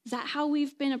 Is that how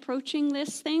we've been approaching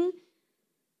this thing?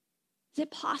 Is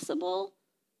it possible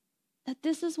that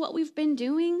this is what we've been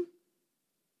doing?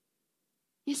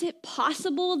 Is it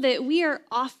possible that we are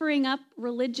offering up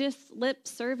religious lip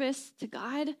service to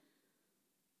God?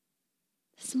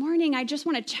 This morning, I just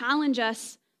want to challenge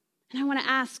us, and I want to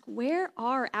ask, where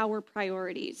are our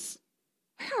priorities?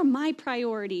 Where are my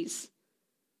priorities?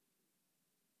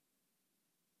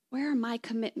 Where are my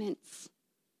commitments?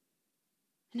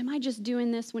 And am I just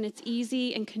doing this when it's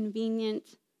easy and convenient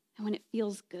and when it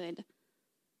feels good?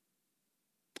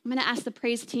 I'm going to ask the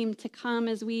praise team to come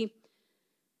as we're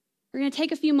going to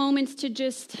take a few moments to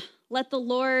just let the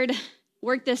Lord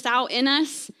work this out in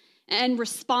us and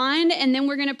respond, and then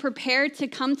we're going to prepare to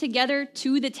come together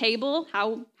to the table.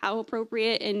 How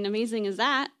appropriate and amazing is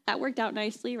that? That worked out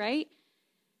nicely, right?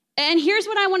 And here's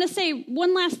what I want to say.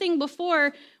 One last thing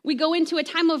before we go into a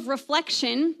time of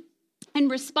reflection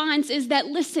and response is that,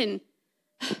 listen,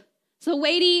 it's a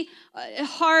weighty,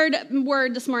 hard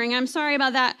word this morning. I'm sorry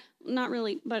about that. Not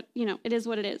really, but, it is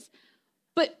what it is.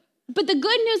 But the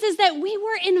good news is that we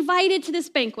were invited to this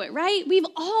banquet, right? We've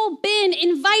all been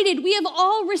invited. We have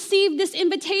all received this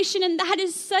invitation, and that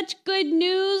is such good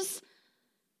news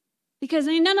because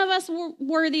none of us were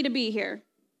worthy to be here.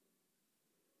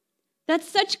 That's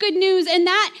such good news, and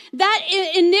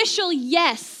that initial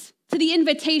yes to the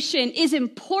invitation is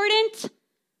important.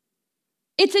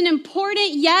 It's an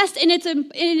important yes, and it's an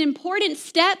important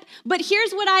step. But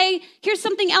here's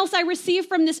something else I received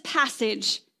from this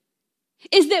passage.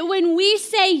 Is that when we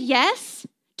say yes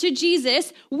to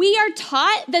Jesus, we are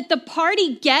taught that the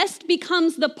party guest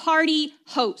becomes the party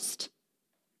host,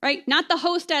 right? Not the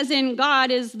host as in God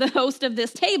is the host of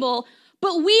this table,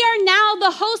 but we are now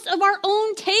the host of our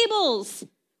own tables,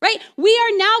 right? We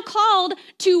are now called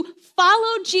to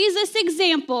follow Jesus'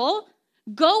 example,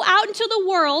 go out into the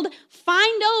world,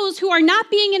 find those who are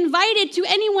not being invited to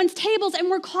anyone's tables,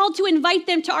 and we're called to invite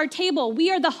them to our table.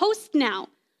 We are the host now.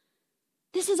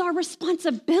 This is our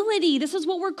responsibility. This is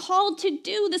what we're called to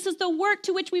do. This is the work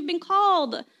to which we've been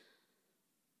called.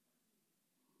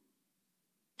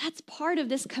 That's part of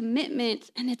this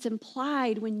commitment, and it's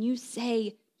implied when you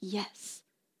say yes.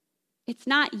 It's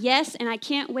not yes, and I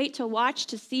can't wait to watch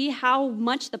to see how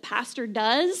much the pastor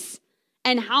does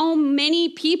and how many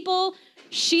people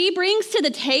she brings to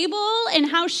the table and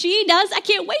how she does. I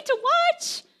can't wait to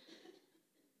watch.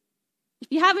 If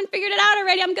you haven't figured it out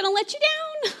already, I'm going to let you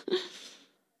down.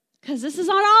 Because this is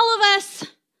on all of us.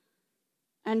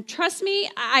 And trust me,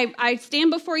 I stand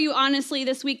before you honestly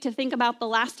this week to think about the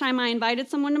last time I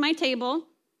invited someone to my table.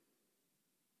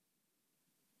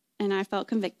 And I felt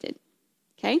convicted.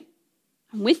 Okay?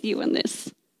 I'm with you in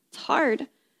this. It's hard.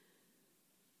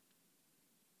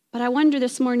 But I wonder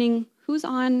this morning, who's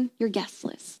on your guest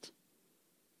list?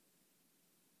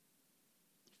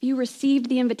 If you received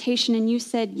the invitation and you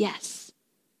said yes,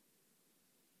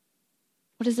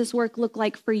 what does this work look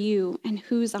like for you, and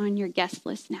who's on your guest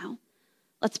list now?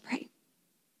 Let's pray.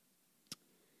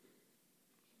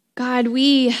 God,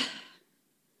 we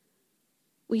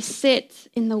sit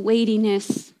in the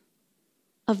weightiness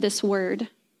of this word.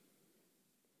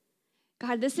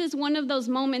 God, this is one of those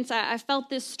moments, I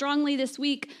felt this strongly this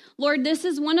week. Lord, this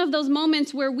is one of those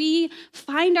moments where we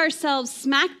find ourselves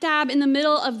smack dab in the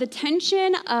middle of the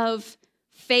tension of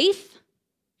faith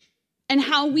and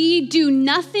how we do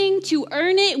nothing to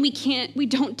earn it. We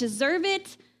don't deserve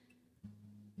it.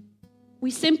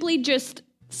 We simply just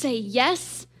say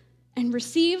yes and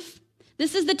receive.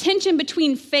 This is the tension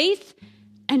between faith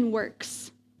and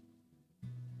works.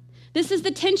 This is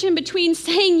the tension between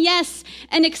saying yes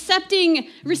and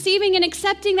receiving and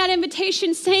accepting that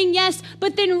invitation, saying yes,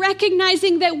 but then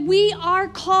recognizing that we are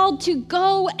called to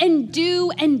go and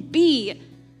do and be.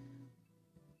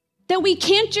 That we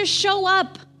can't just show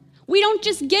up. We don't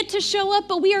just get to show up,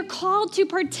 but we are called to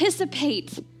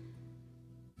participate.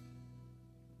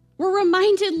 We're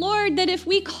reminded, Lord, that if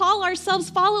we call ourselves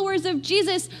followers of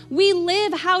Jesus, we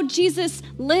live how Jesus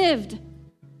lived.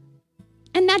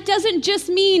 And that doesn't just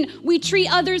mean we treat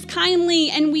others kindly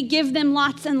and we give them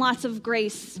lots and lots of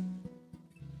grace.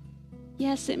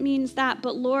 Yes, it means that.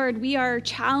 But Lord, we are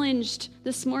challenged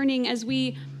this morning as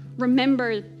we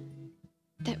remember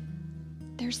that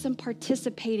there's some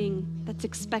participating that's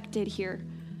expected here.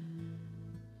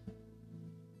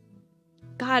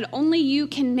 God, only you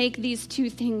can make these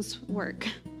two things work.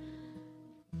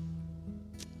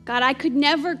 God, I could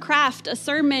never craft a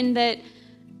sermon that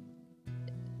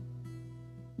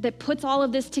puts all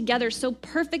of this together so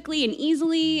perfectly and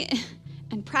easily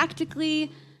and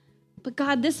practically. But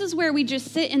God, this is where we just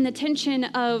sit in the tension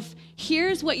of,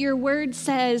 here's what your word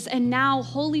says, and now,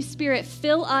 Holy Spirit,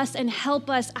 fill us and help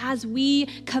us as we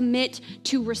commit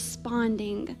to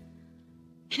responding.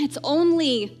 And it's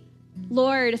only,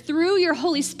 Lord, through your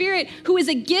Holy Spirit, who is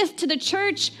a gift to the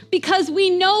church, because we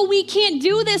know we can't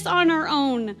do this on our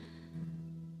own.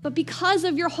 But because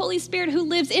of your Holy Spirit who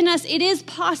lives in us, it is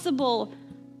possible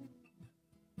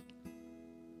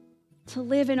to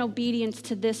live in obedience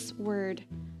to this word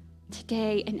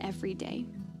today and every day.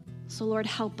 So Lord,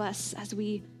 help us as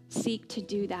we seek to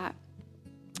do that.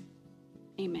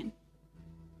 Amen.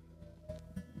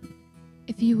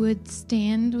 If you would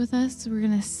stand with us, we're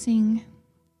going to sing.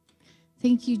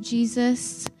 Thank you,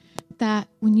 Jesus, that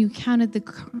when you counted the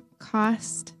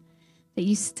cost, that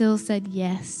you still said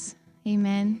yes.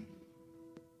 Amen.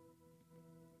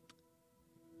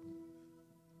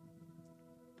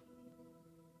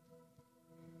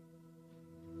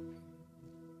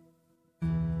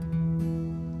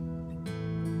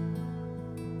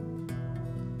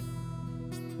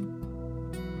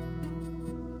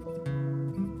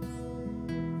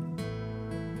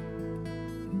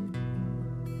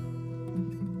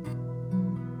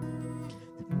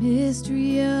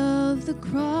 Mystery of the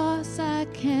cross I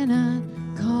cannot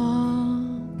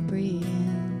comprehend.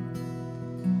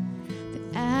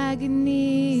 The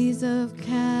agonies of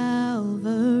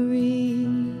Calvary.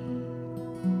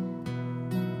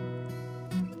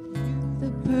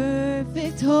 The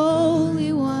perfect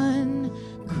Holy One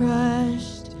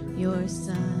crushed your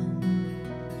Son,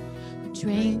 who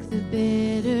drank the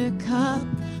bitter cup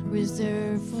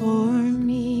reserved for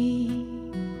me.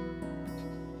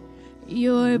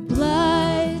 Your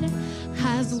blood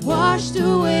has washed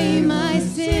away my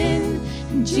sin.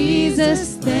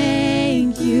 Jesus,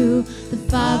 thank you. The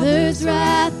Father's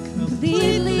wrath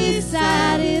completely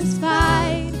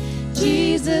satisfied.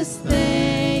 Jesus,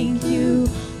 thank you.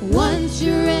 Once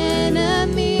your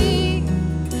enemy,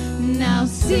 now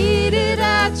seated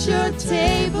at your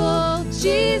table.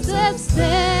 Jesus,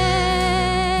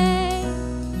 thank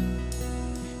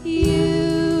you.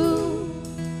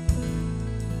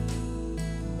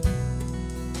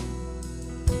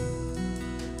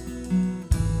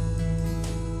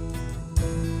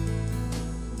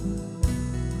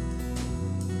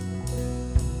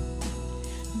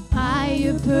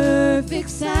 Your perfect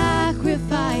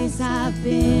sacrifice, I've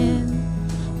been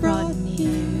brought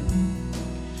near.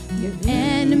 Your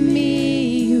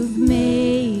enemy, you've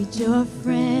made your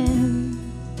friend.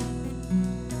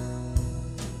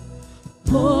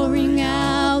 Pouring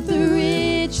out the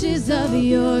riches of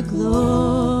your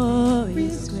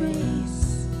glorious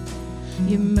grace.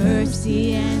 Your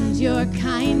mercy and your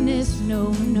kindness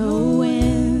know no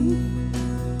end.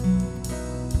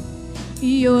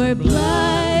 Your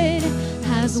blood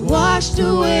has washed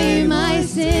away my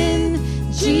sin.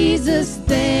 Jesus,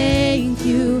 thank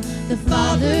you. The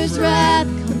Father's wrath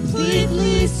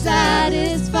completely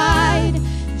satisfied.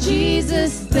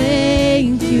 Jesus,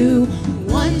 thank you.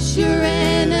 Once your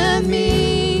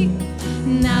enemy,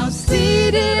 now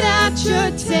seated at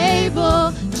your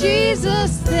table.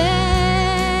 Jesus,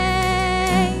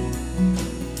 thank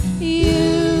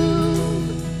you.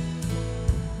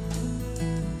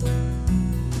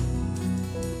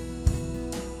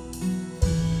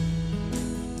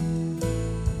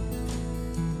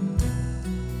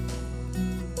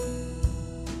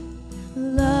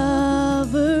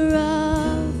 Lover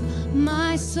of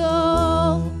my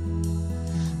soul,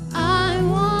 I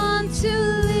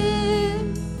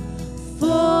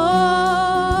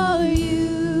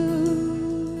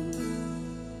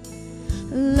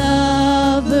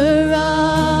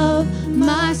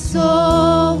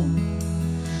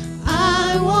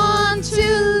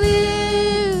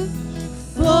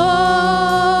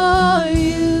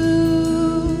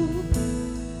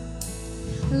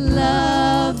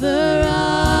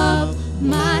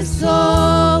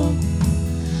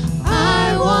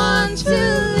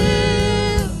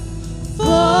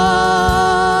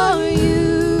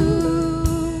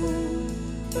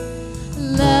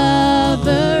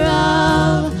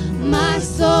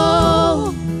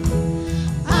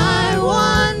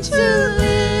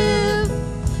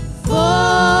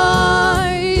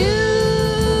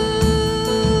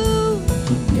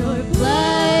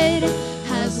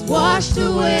washed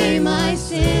away my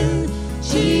sin.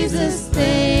 Jesus,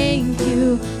 thank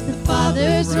you. The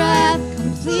Father's wrath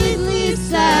completely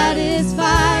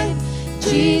satisfied.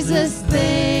 Jesus,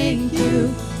 thank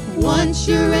you. Once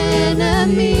your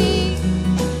enemy,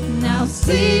 now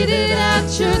seated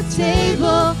at your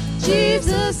table.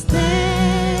 Jesus,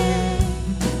 thank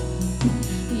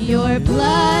you. Your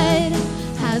blood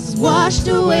has washed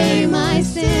away my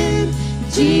sin.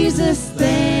 Jesus,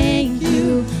 thank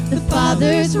you. The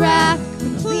Father's wrath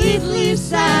completely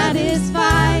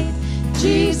satisfied.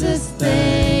 Jesus,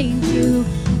 thank you.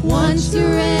 Once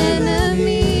your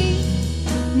enemy,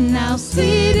 now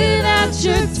seated at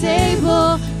your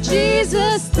table.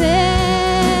 Jesus,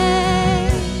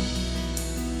 thank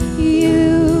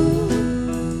you.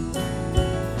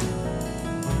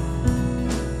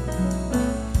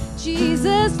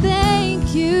 Jesus,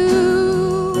 thank you.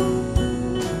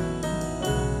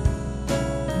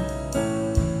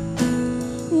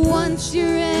 Once your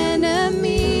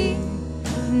enemy,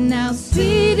 now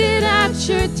seated at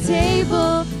your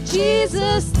table.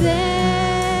 Jesus,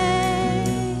 thank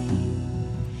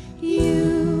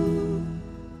you.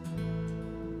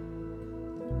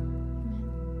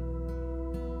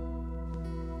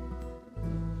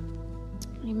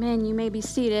 Amen. You may be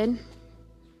seated.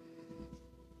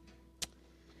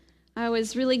 I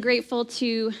was really grateful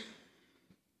to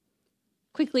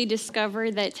quickly discover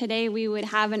that today we would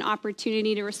have an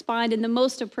opportunity to respond in the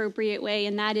most appropriate way,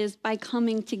 and that is by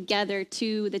coming together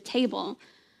to the table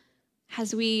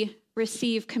as we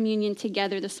receive communion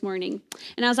together this morning.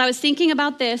 And as I was thinking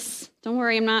about this, don't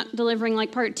worry, I'm not delivering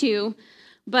like part 2,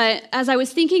 but as I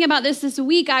was thinking about this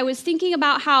week, I was thinking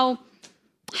about how,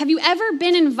 have you ever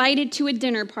been invited to a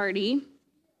dinner party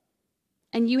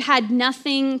and you had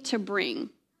nothing to bring?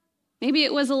 Maybe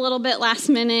it was a little bit last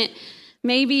minute.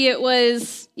 Maybe it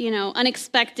was,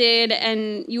 unexpected,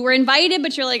 and you were invited,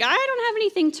 but you're like, I don't have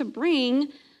anything to bring.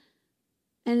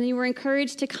 And you were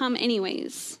encouraged to come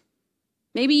anyways.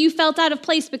 Maybe you felt out of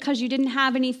place because you didn't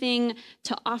have anything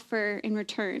to offer in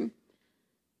return.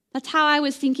 That's how I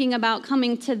was thinking about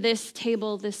coming to this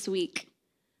table this week.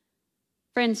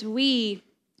 Friends, we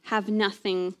have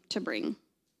nothing to bring,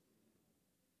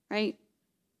 right?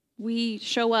 We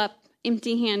show up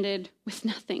empty-handed with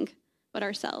nothing but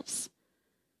ourselves.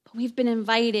 But we've been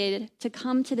invited to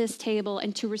come to this table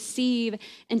and to receive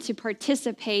and to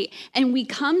participate. And we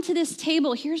come to this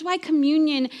table. Here's why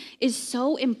communion is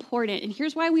so important. And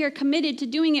here's why we are committed to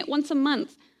doing it once a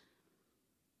month.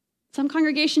 Some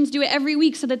congregations do it every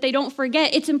week so that they don't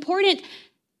forget. It's important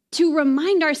to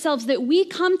remind ourselves that we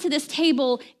come to this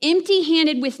table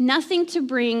empty-handed with nothing to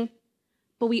bring,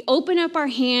 but we open up our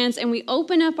hands and we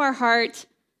open up our hearts,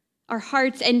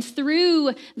 and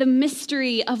through the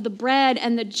mystery of the bread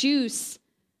and the juice,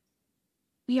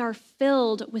 we are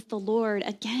filled with the Lord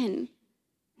again.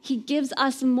 He gives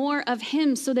us more of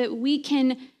him so that we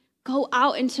can go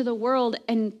out into the world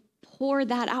and pour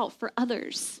that out for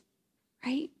others,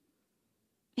 right?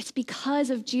 It's because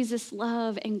of Jesus'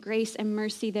 love and grace and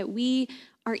mercy that we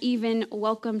are even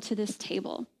welcome to this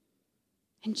table.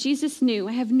 And Jesus knew,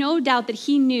 I have no doubt that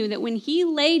he knew that when he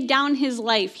laid down his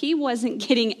life, he wasn't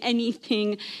getting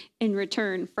anything in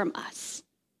return from us,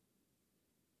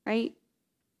 right?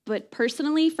 But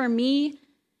personally, for me,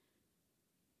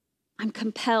 I'm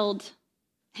compelled,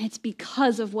 and it's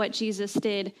because of what Jesus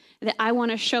did, that I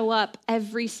want to show up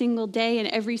every single day and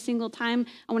every single time.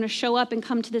 I want to show up and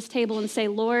come to this table and say,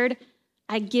 Lord,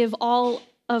 I give all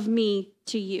of me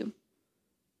to you.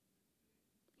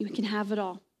 You can have it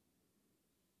all.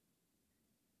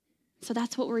 So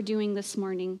that's what we're doing this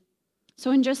morning.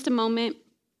 So in just a moment,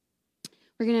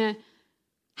 we're going to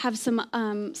have some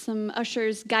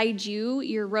ushers guide you.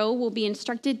 Your row will be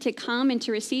instructed to come and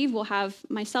to receive. We'll have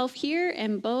myself here,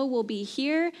 and Bo will be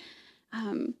here.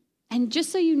 And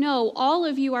just so you know, all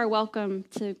of you are welcome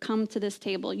to come to this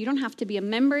table. You don't have to be a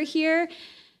member here.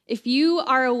 If you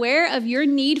are aware of your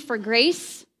need for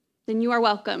grace, then you are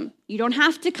welcome. You don't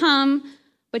have to come,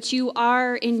 but you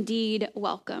are indeed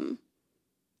welcome.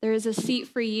 There is a seat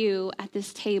for you at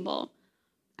this table.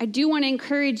 I do want to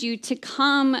encourage you to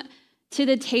come to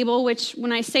the table, which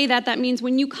when I say that, that means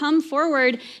when you come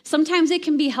forward, sometimes it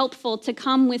can be helpful to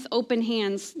come with open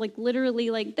hands, like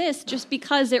literally like this, just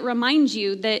because it reminds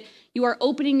you that you are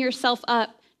opening yourself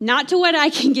up, not to what I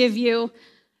can give you,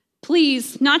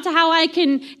 please, not to how I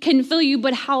can fill you,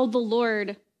 but how the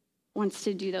Lord wants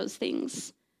to do those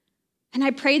things. And I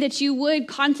pray that you would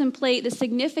contemplate the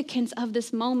significance of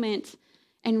this moment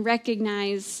and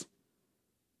recognize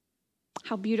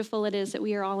how beautiful it is that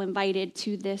we are all invited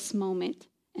to this moment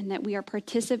and that we are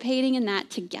participating in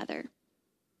that together.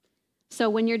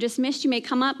 So when you're dismissed, you may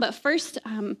come up, but first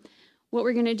What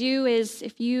we're going to do is,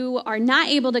 if you are not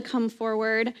able to come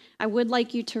forward, I would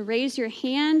like you to raise your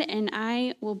hand, and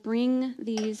I will bring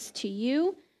these to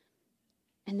you,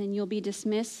 and then you'll be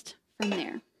dismissed from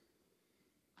there.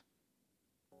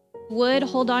 Would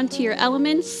hold on to your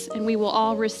elements, and we will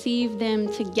all receive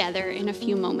them together in a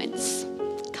few moments.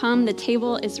 Come, the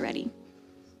table is ready.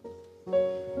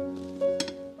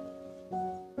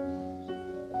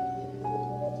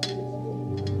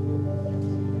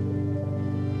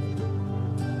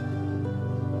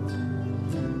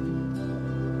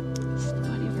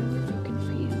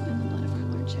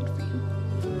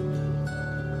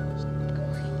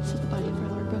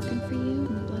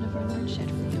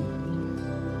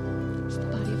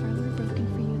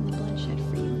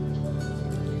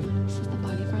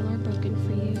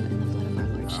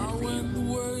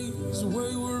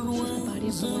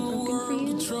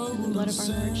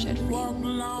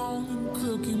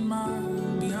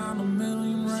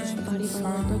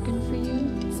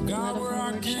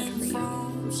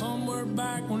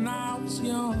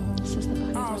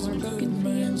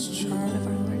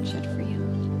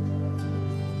 Oh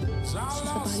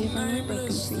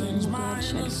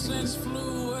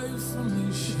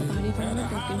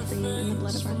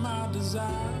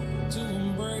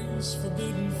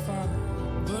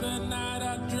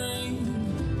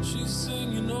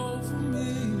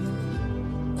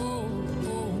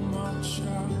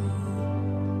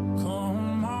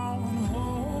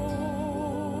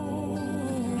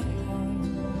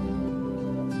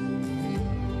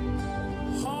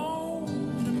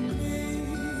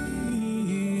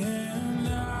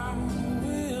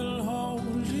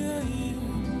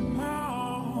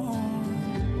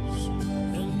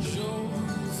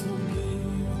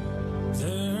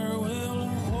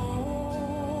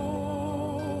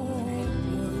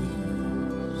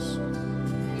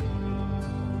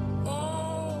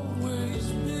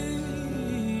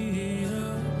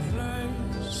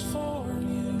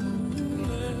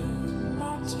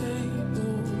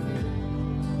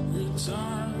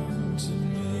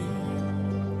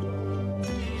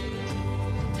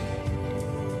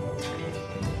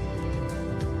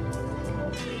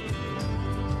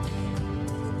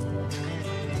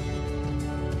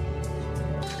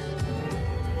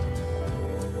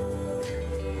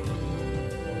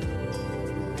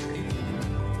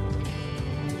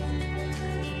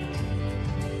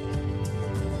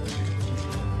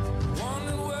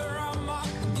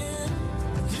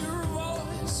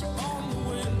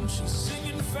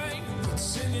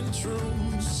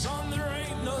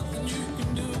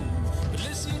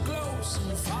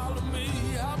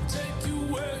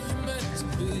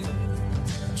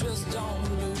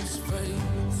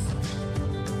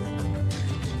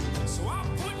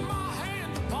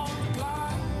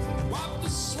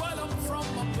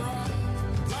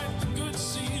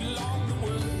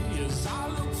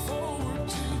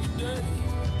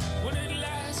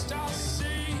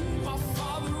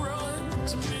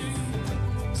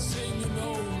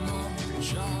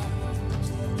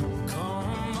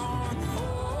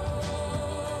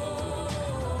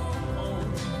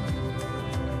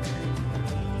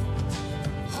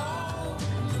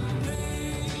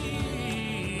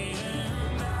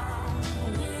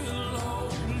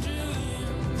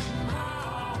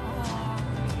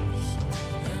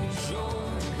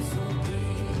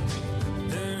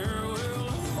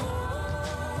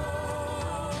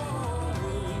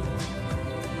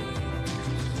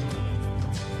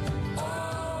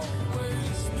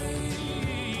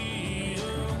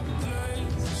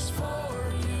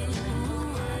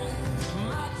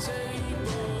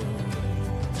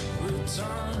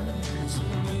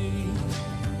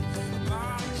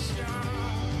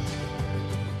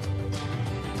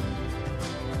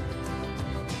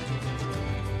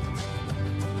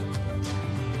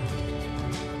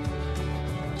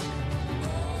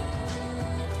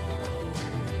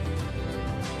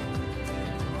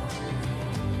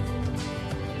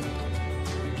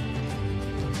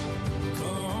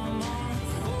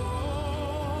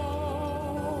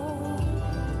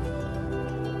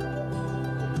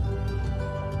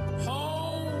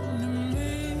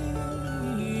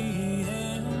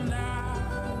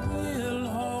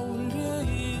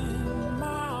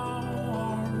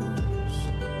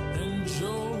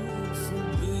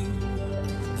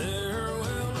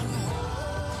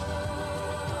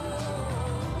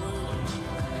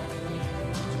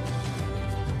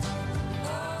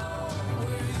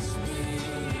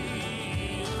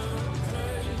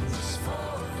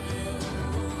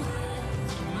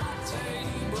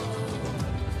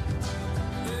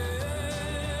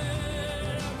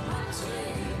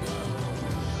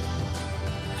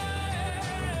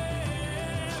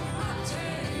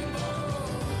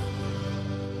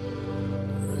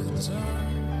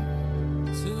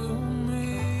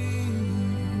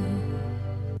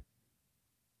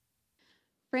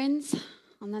Friends,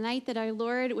 on the night that our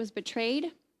Lord was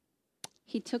betrayed,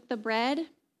 he took the bread and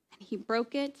he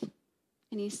broke it,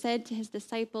 and he said to his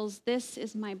disciples, "This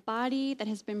is my body that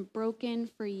has been broken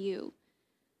for you.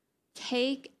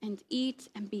 Take and eat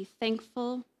and be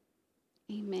thankful."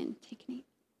 Amen. Take and eat.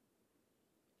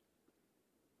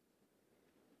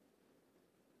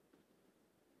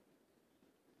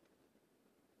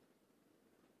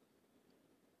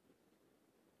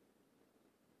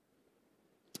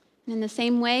 And in the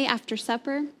same way, after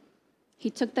supper, he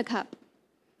took the cup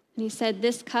and he said,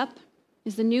 "This cup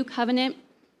is the new covenant.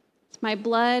 It's my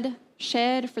blood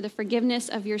shed for the forgiveness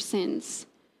of your sins.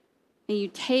 May you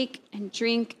take and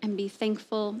drink and be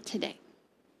thankful today."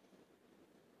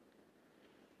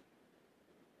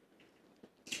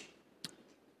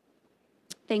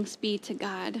 Thanks be to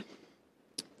God.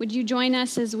 Would you join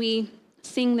us as we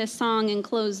sing this song in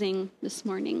closing this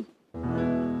morning?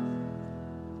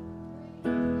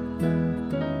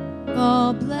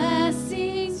 All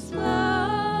blessings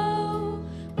flow,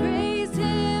 praise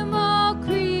him, all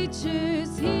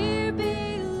creatures here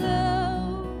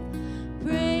below.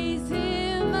 Praise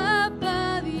him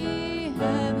above, ye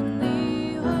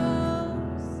heavenly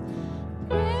hosts.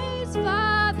 Praise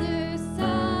Father,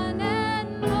 Son,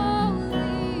 and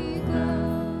Holy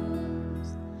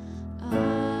Ghost.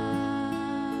 Amen.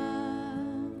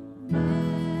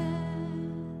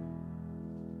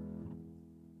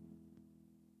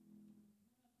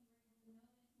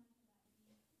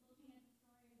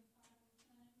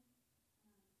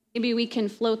 Maybe we can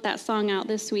float that song out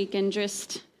this week and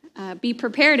just be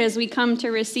prepared as we come to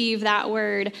receive that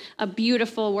word, a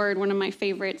beautiful word, one of my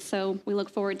favorites. So we look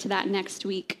forward to that next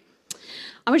week.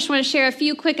 I just want to share a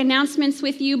few quick announcements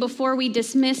with you before we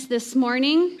dismiss this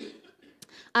morning.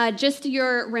 Just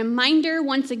your reminder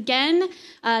once again,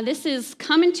 this is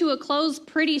coming to a close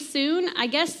pretty soon. I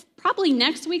guess probably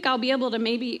next week I'll be able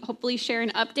to hopefully share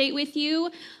an update with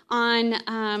you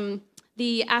on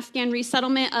the Afghan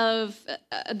resettlement of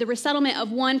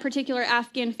one particular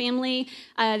Afghan family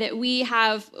that we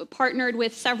have partnered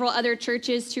with several other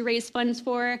churches to raise funds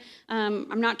for.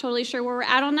 I'm not totally sure where we're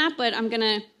at on that, but I'm going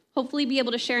to hopefully be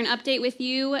able to share an update with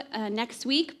you next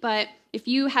week. But if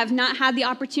you have not had the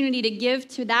opportunity to give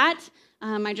to that,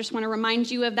 I just want to remind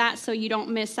you of that so you don't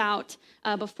miss out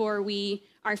before we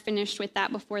are finished with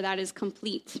that, before that is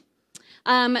complete.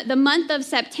 The month of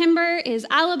September is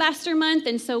Alabaster Month,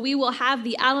 and so we will have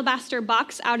the Alabaster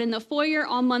box out in the foyer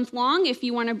all month long if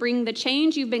you want to bring the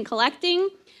change you've been collecting.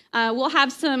 We'll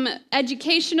have some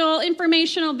educational,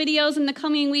 informational videos in the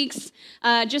coming weeks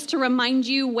just to remind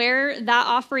you where that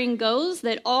offering goes,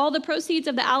 that all the proceeds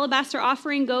of the Alabaster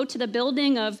offering go to the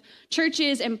building of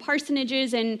churches and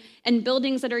parsonages and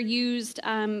buildings that are used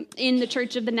in the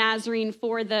Church of the Nazarene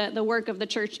for the work of the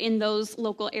church in those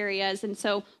local areas. And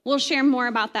so we'll share more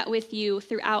about that with you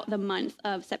throughout the month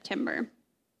of September.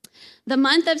 The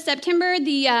month of September,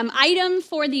 the item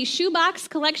for the shoebox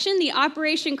collection, the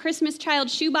Operation Christmas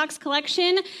Child shoebox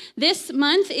collection, this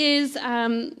month is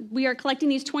we are collecting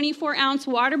these 24-ounce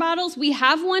water bottles. We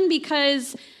have one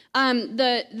because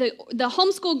the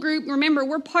homeschool group, remember,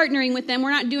 we're partnering with them.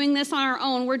 We're not doing this on our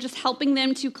own. We're just helping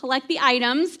them to collect the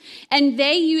items. And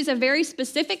they use a very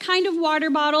specific kind of water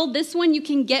bottle. This one you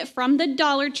can get from the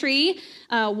Dollar Tree,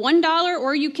 $1,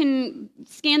 or you can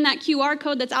scan that QR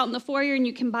code that's out in the foyer and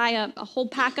you can buy a whole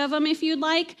pack of them if you'd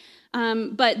like.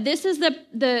 But this is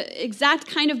the exact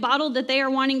kind of bottle that they are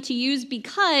wanting to use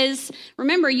because,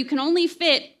 remember, you can only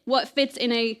fit what fits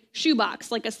in a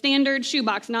shoebox, like a standard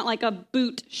shoebox, not like a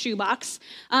boot shoebox.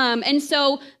 And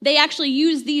so they actually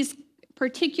use these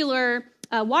particular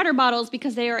water bottles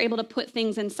because they are able to put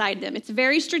things inside them. It's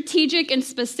very strategic and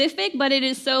specific, but it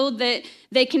is so that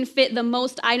they can fit the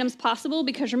most items possible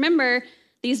because, remember,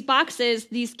 these boxes,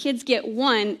 these kids get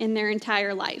one in their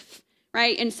entire life.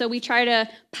 Right? And so we try to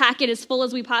pack it as full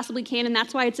as we possibly can, and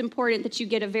that's why it's important that you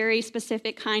get a very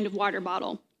specific kind of water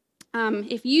bottle.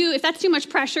 If that's too much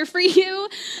pressure for you,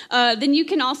 then you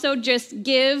can also just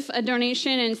give a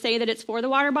donation and say that it's for the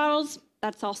water bottles.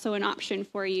 That's also an option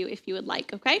for you if you would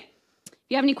like, okay? If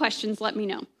you have any questions, let me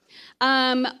know.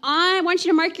 I want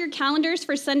you to mark your calendars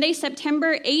for Sunday,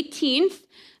 September 18th.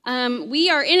 We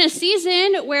are in a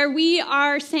season where we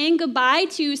are saying goodbye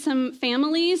to some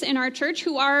families in our church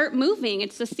who are moving.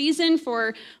 It's a season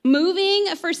for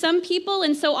moving for some people.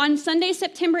 And so on Sunday,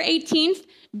 September 18th,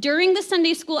 during the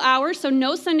Sunday school hour, so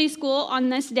no Sunday school on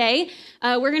this day,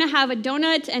 we're going to have a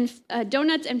donuts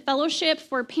and fellowship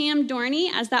for Pam Dorney,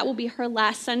 as that will be her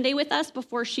last Sunday with us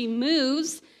before she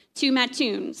moves to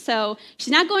Mattoon. So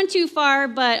she's not going too far,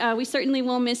 but we certainly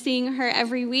will miss seeing her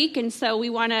every week. And so we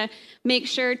want to make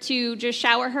sure to just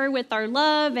shower her with our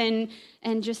love and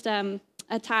just a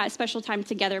special time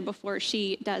together before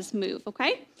she does move,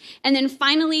 okay? And then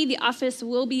finally, the office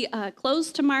will be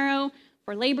closed tomorrow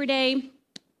for Labor Day.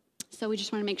 So we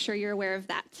just want to make sure you're aware of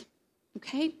that,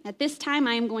 okay? At this time,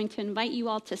 I am going to invite you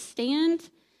all to stand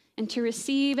and to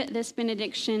receive this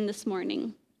benediction this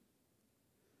morning.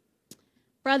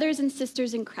 Brothers and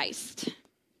sisters in Christ,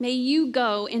 may you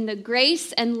go in the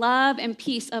grace and love and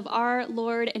peace of our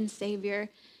Lord and Savior.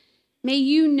 May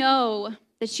you know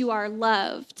that you are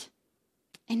loved.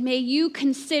 And may you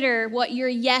consider what your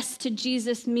yes to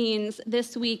Jesus means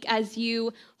this week as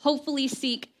you hopefully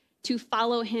seek to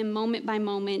follow him moment by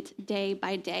moment, day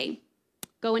by day.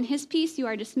 Go in his peace. You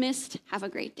are dismissed. Have a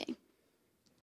great day.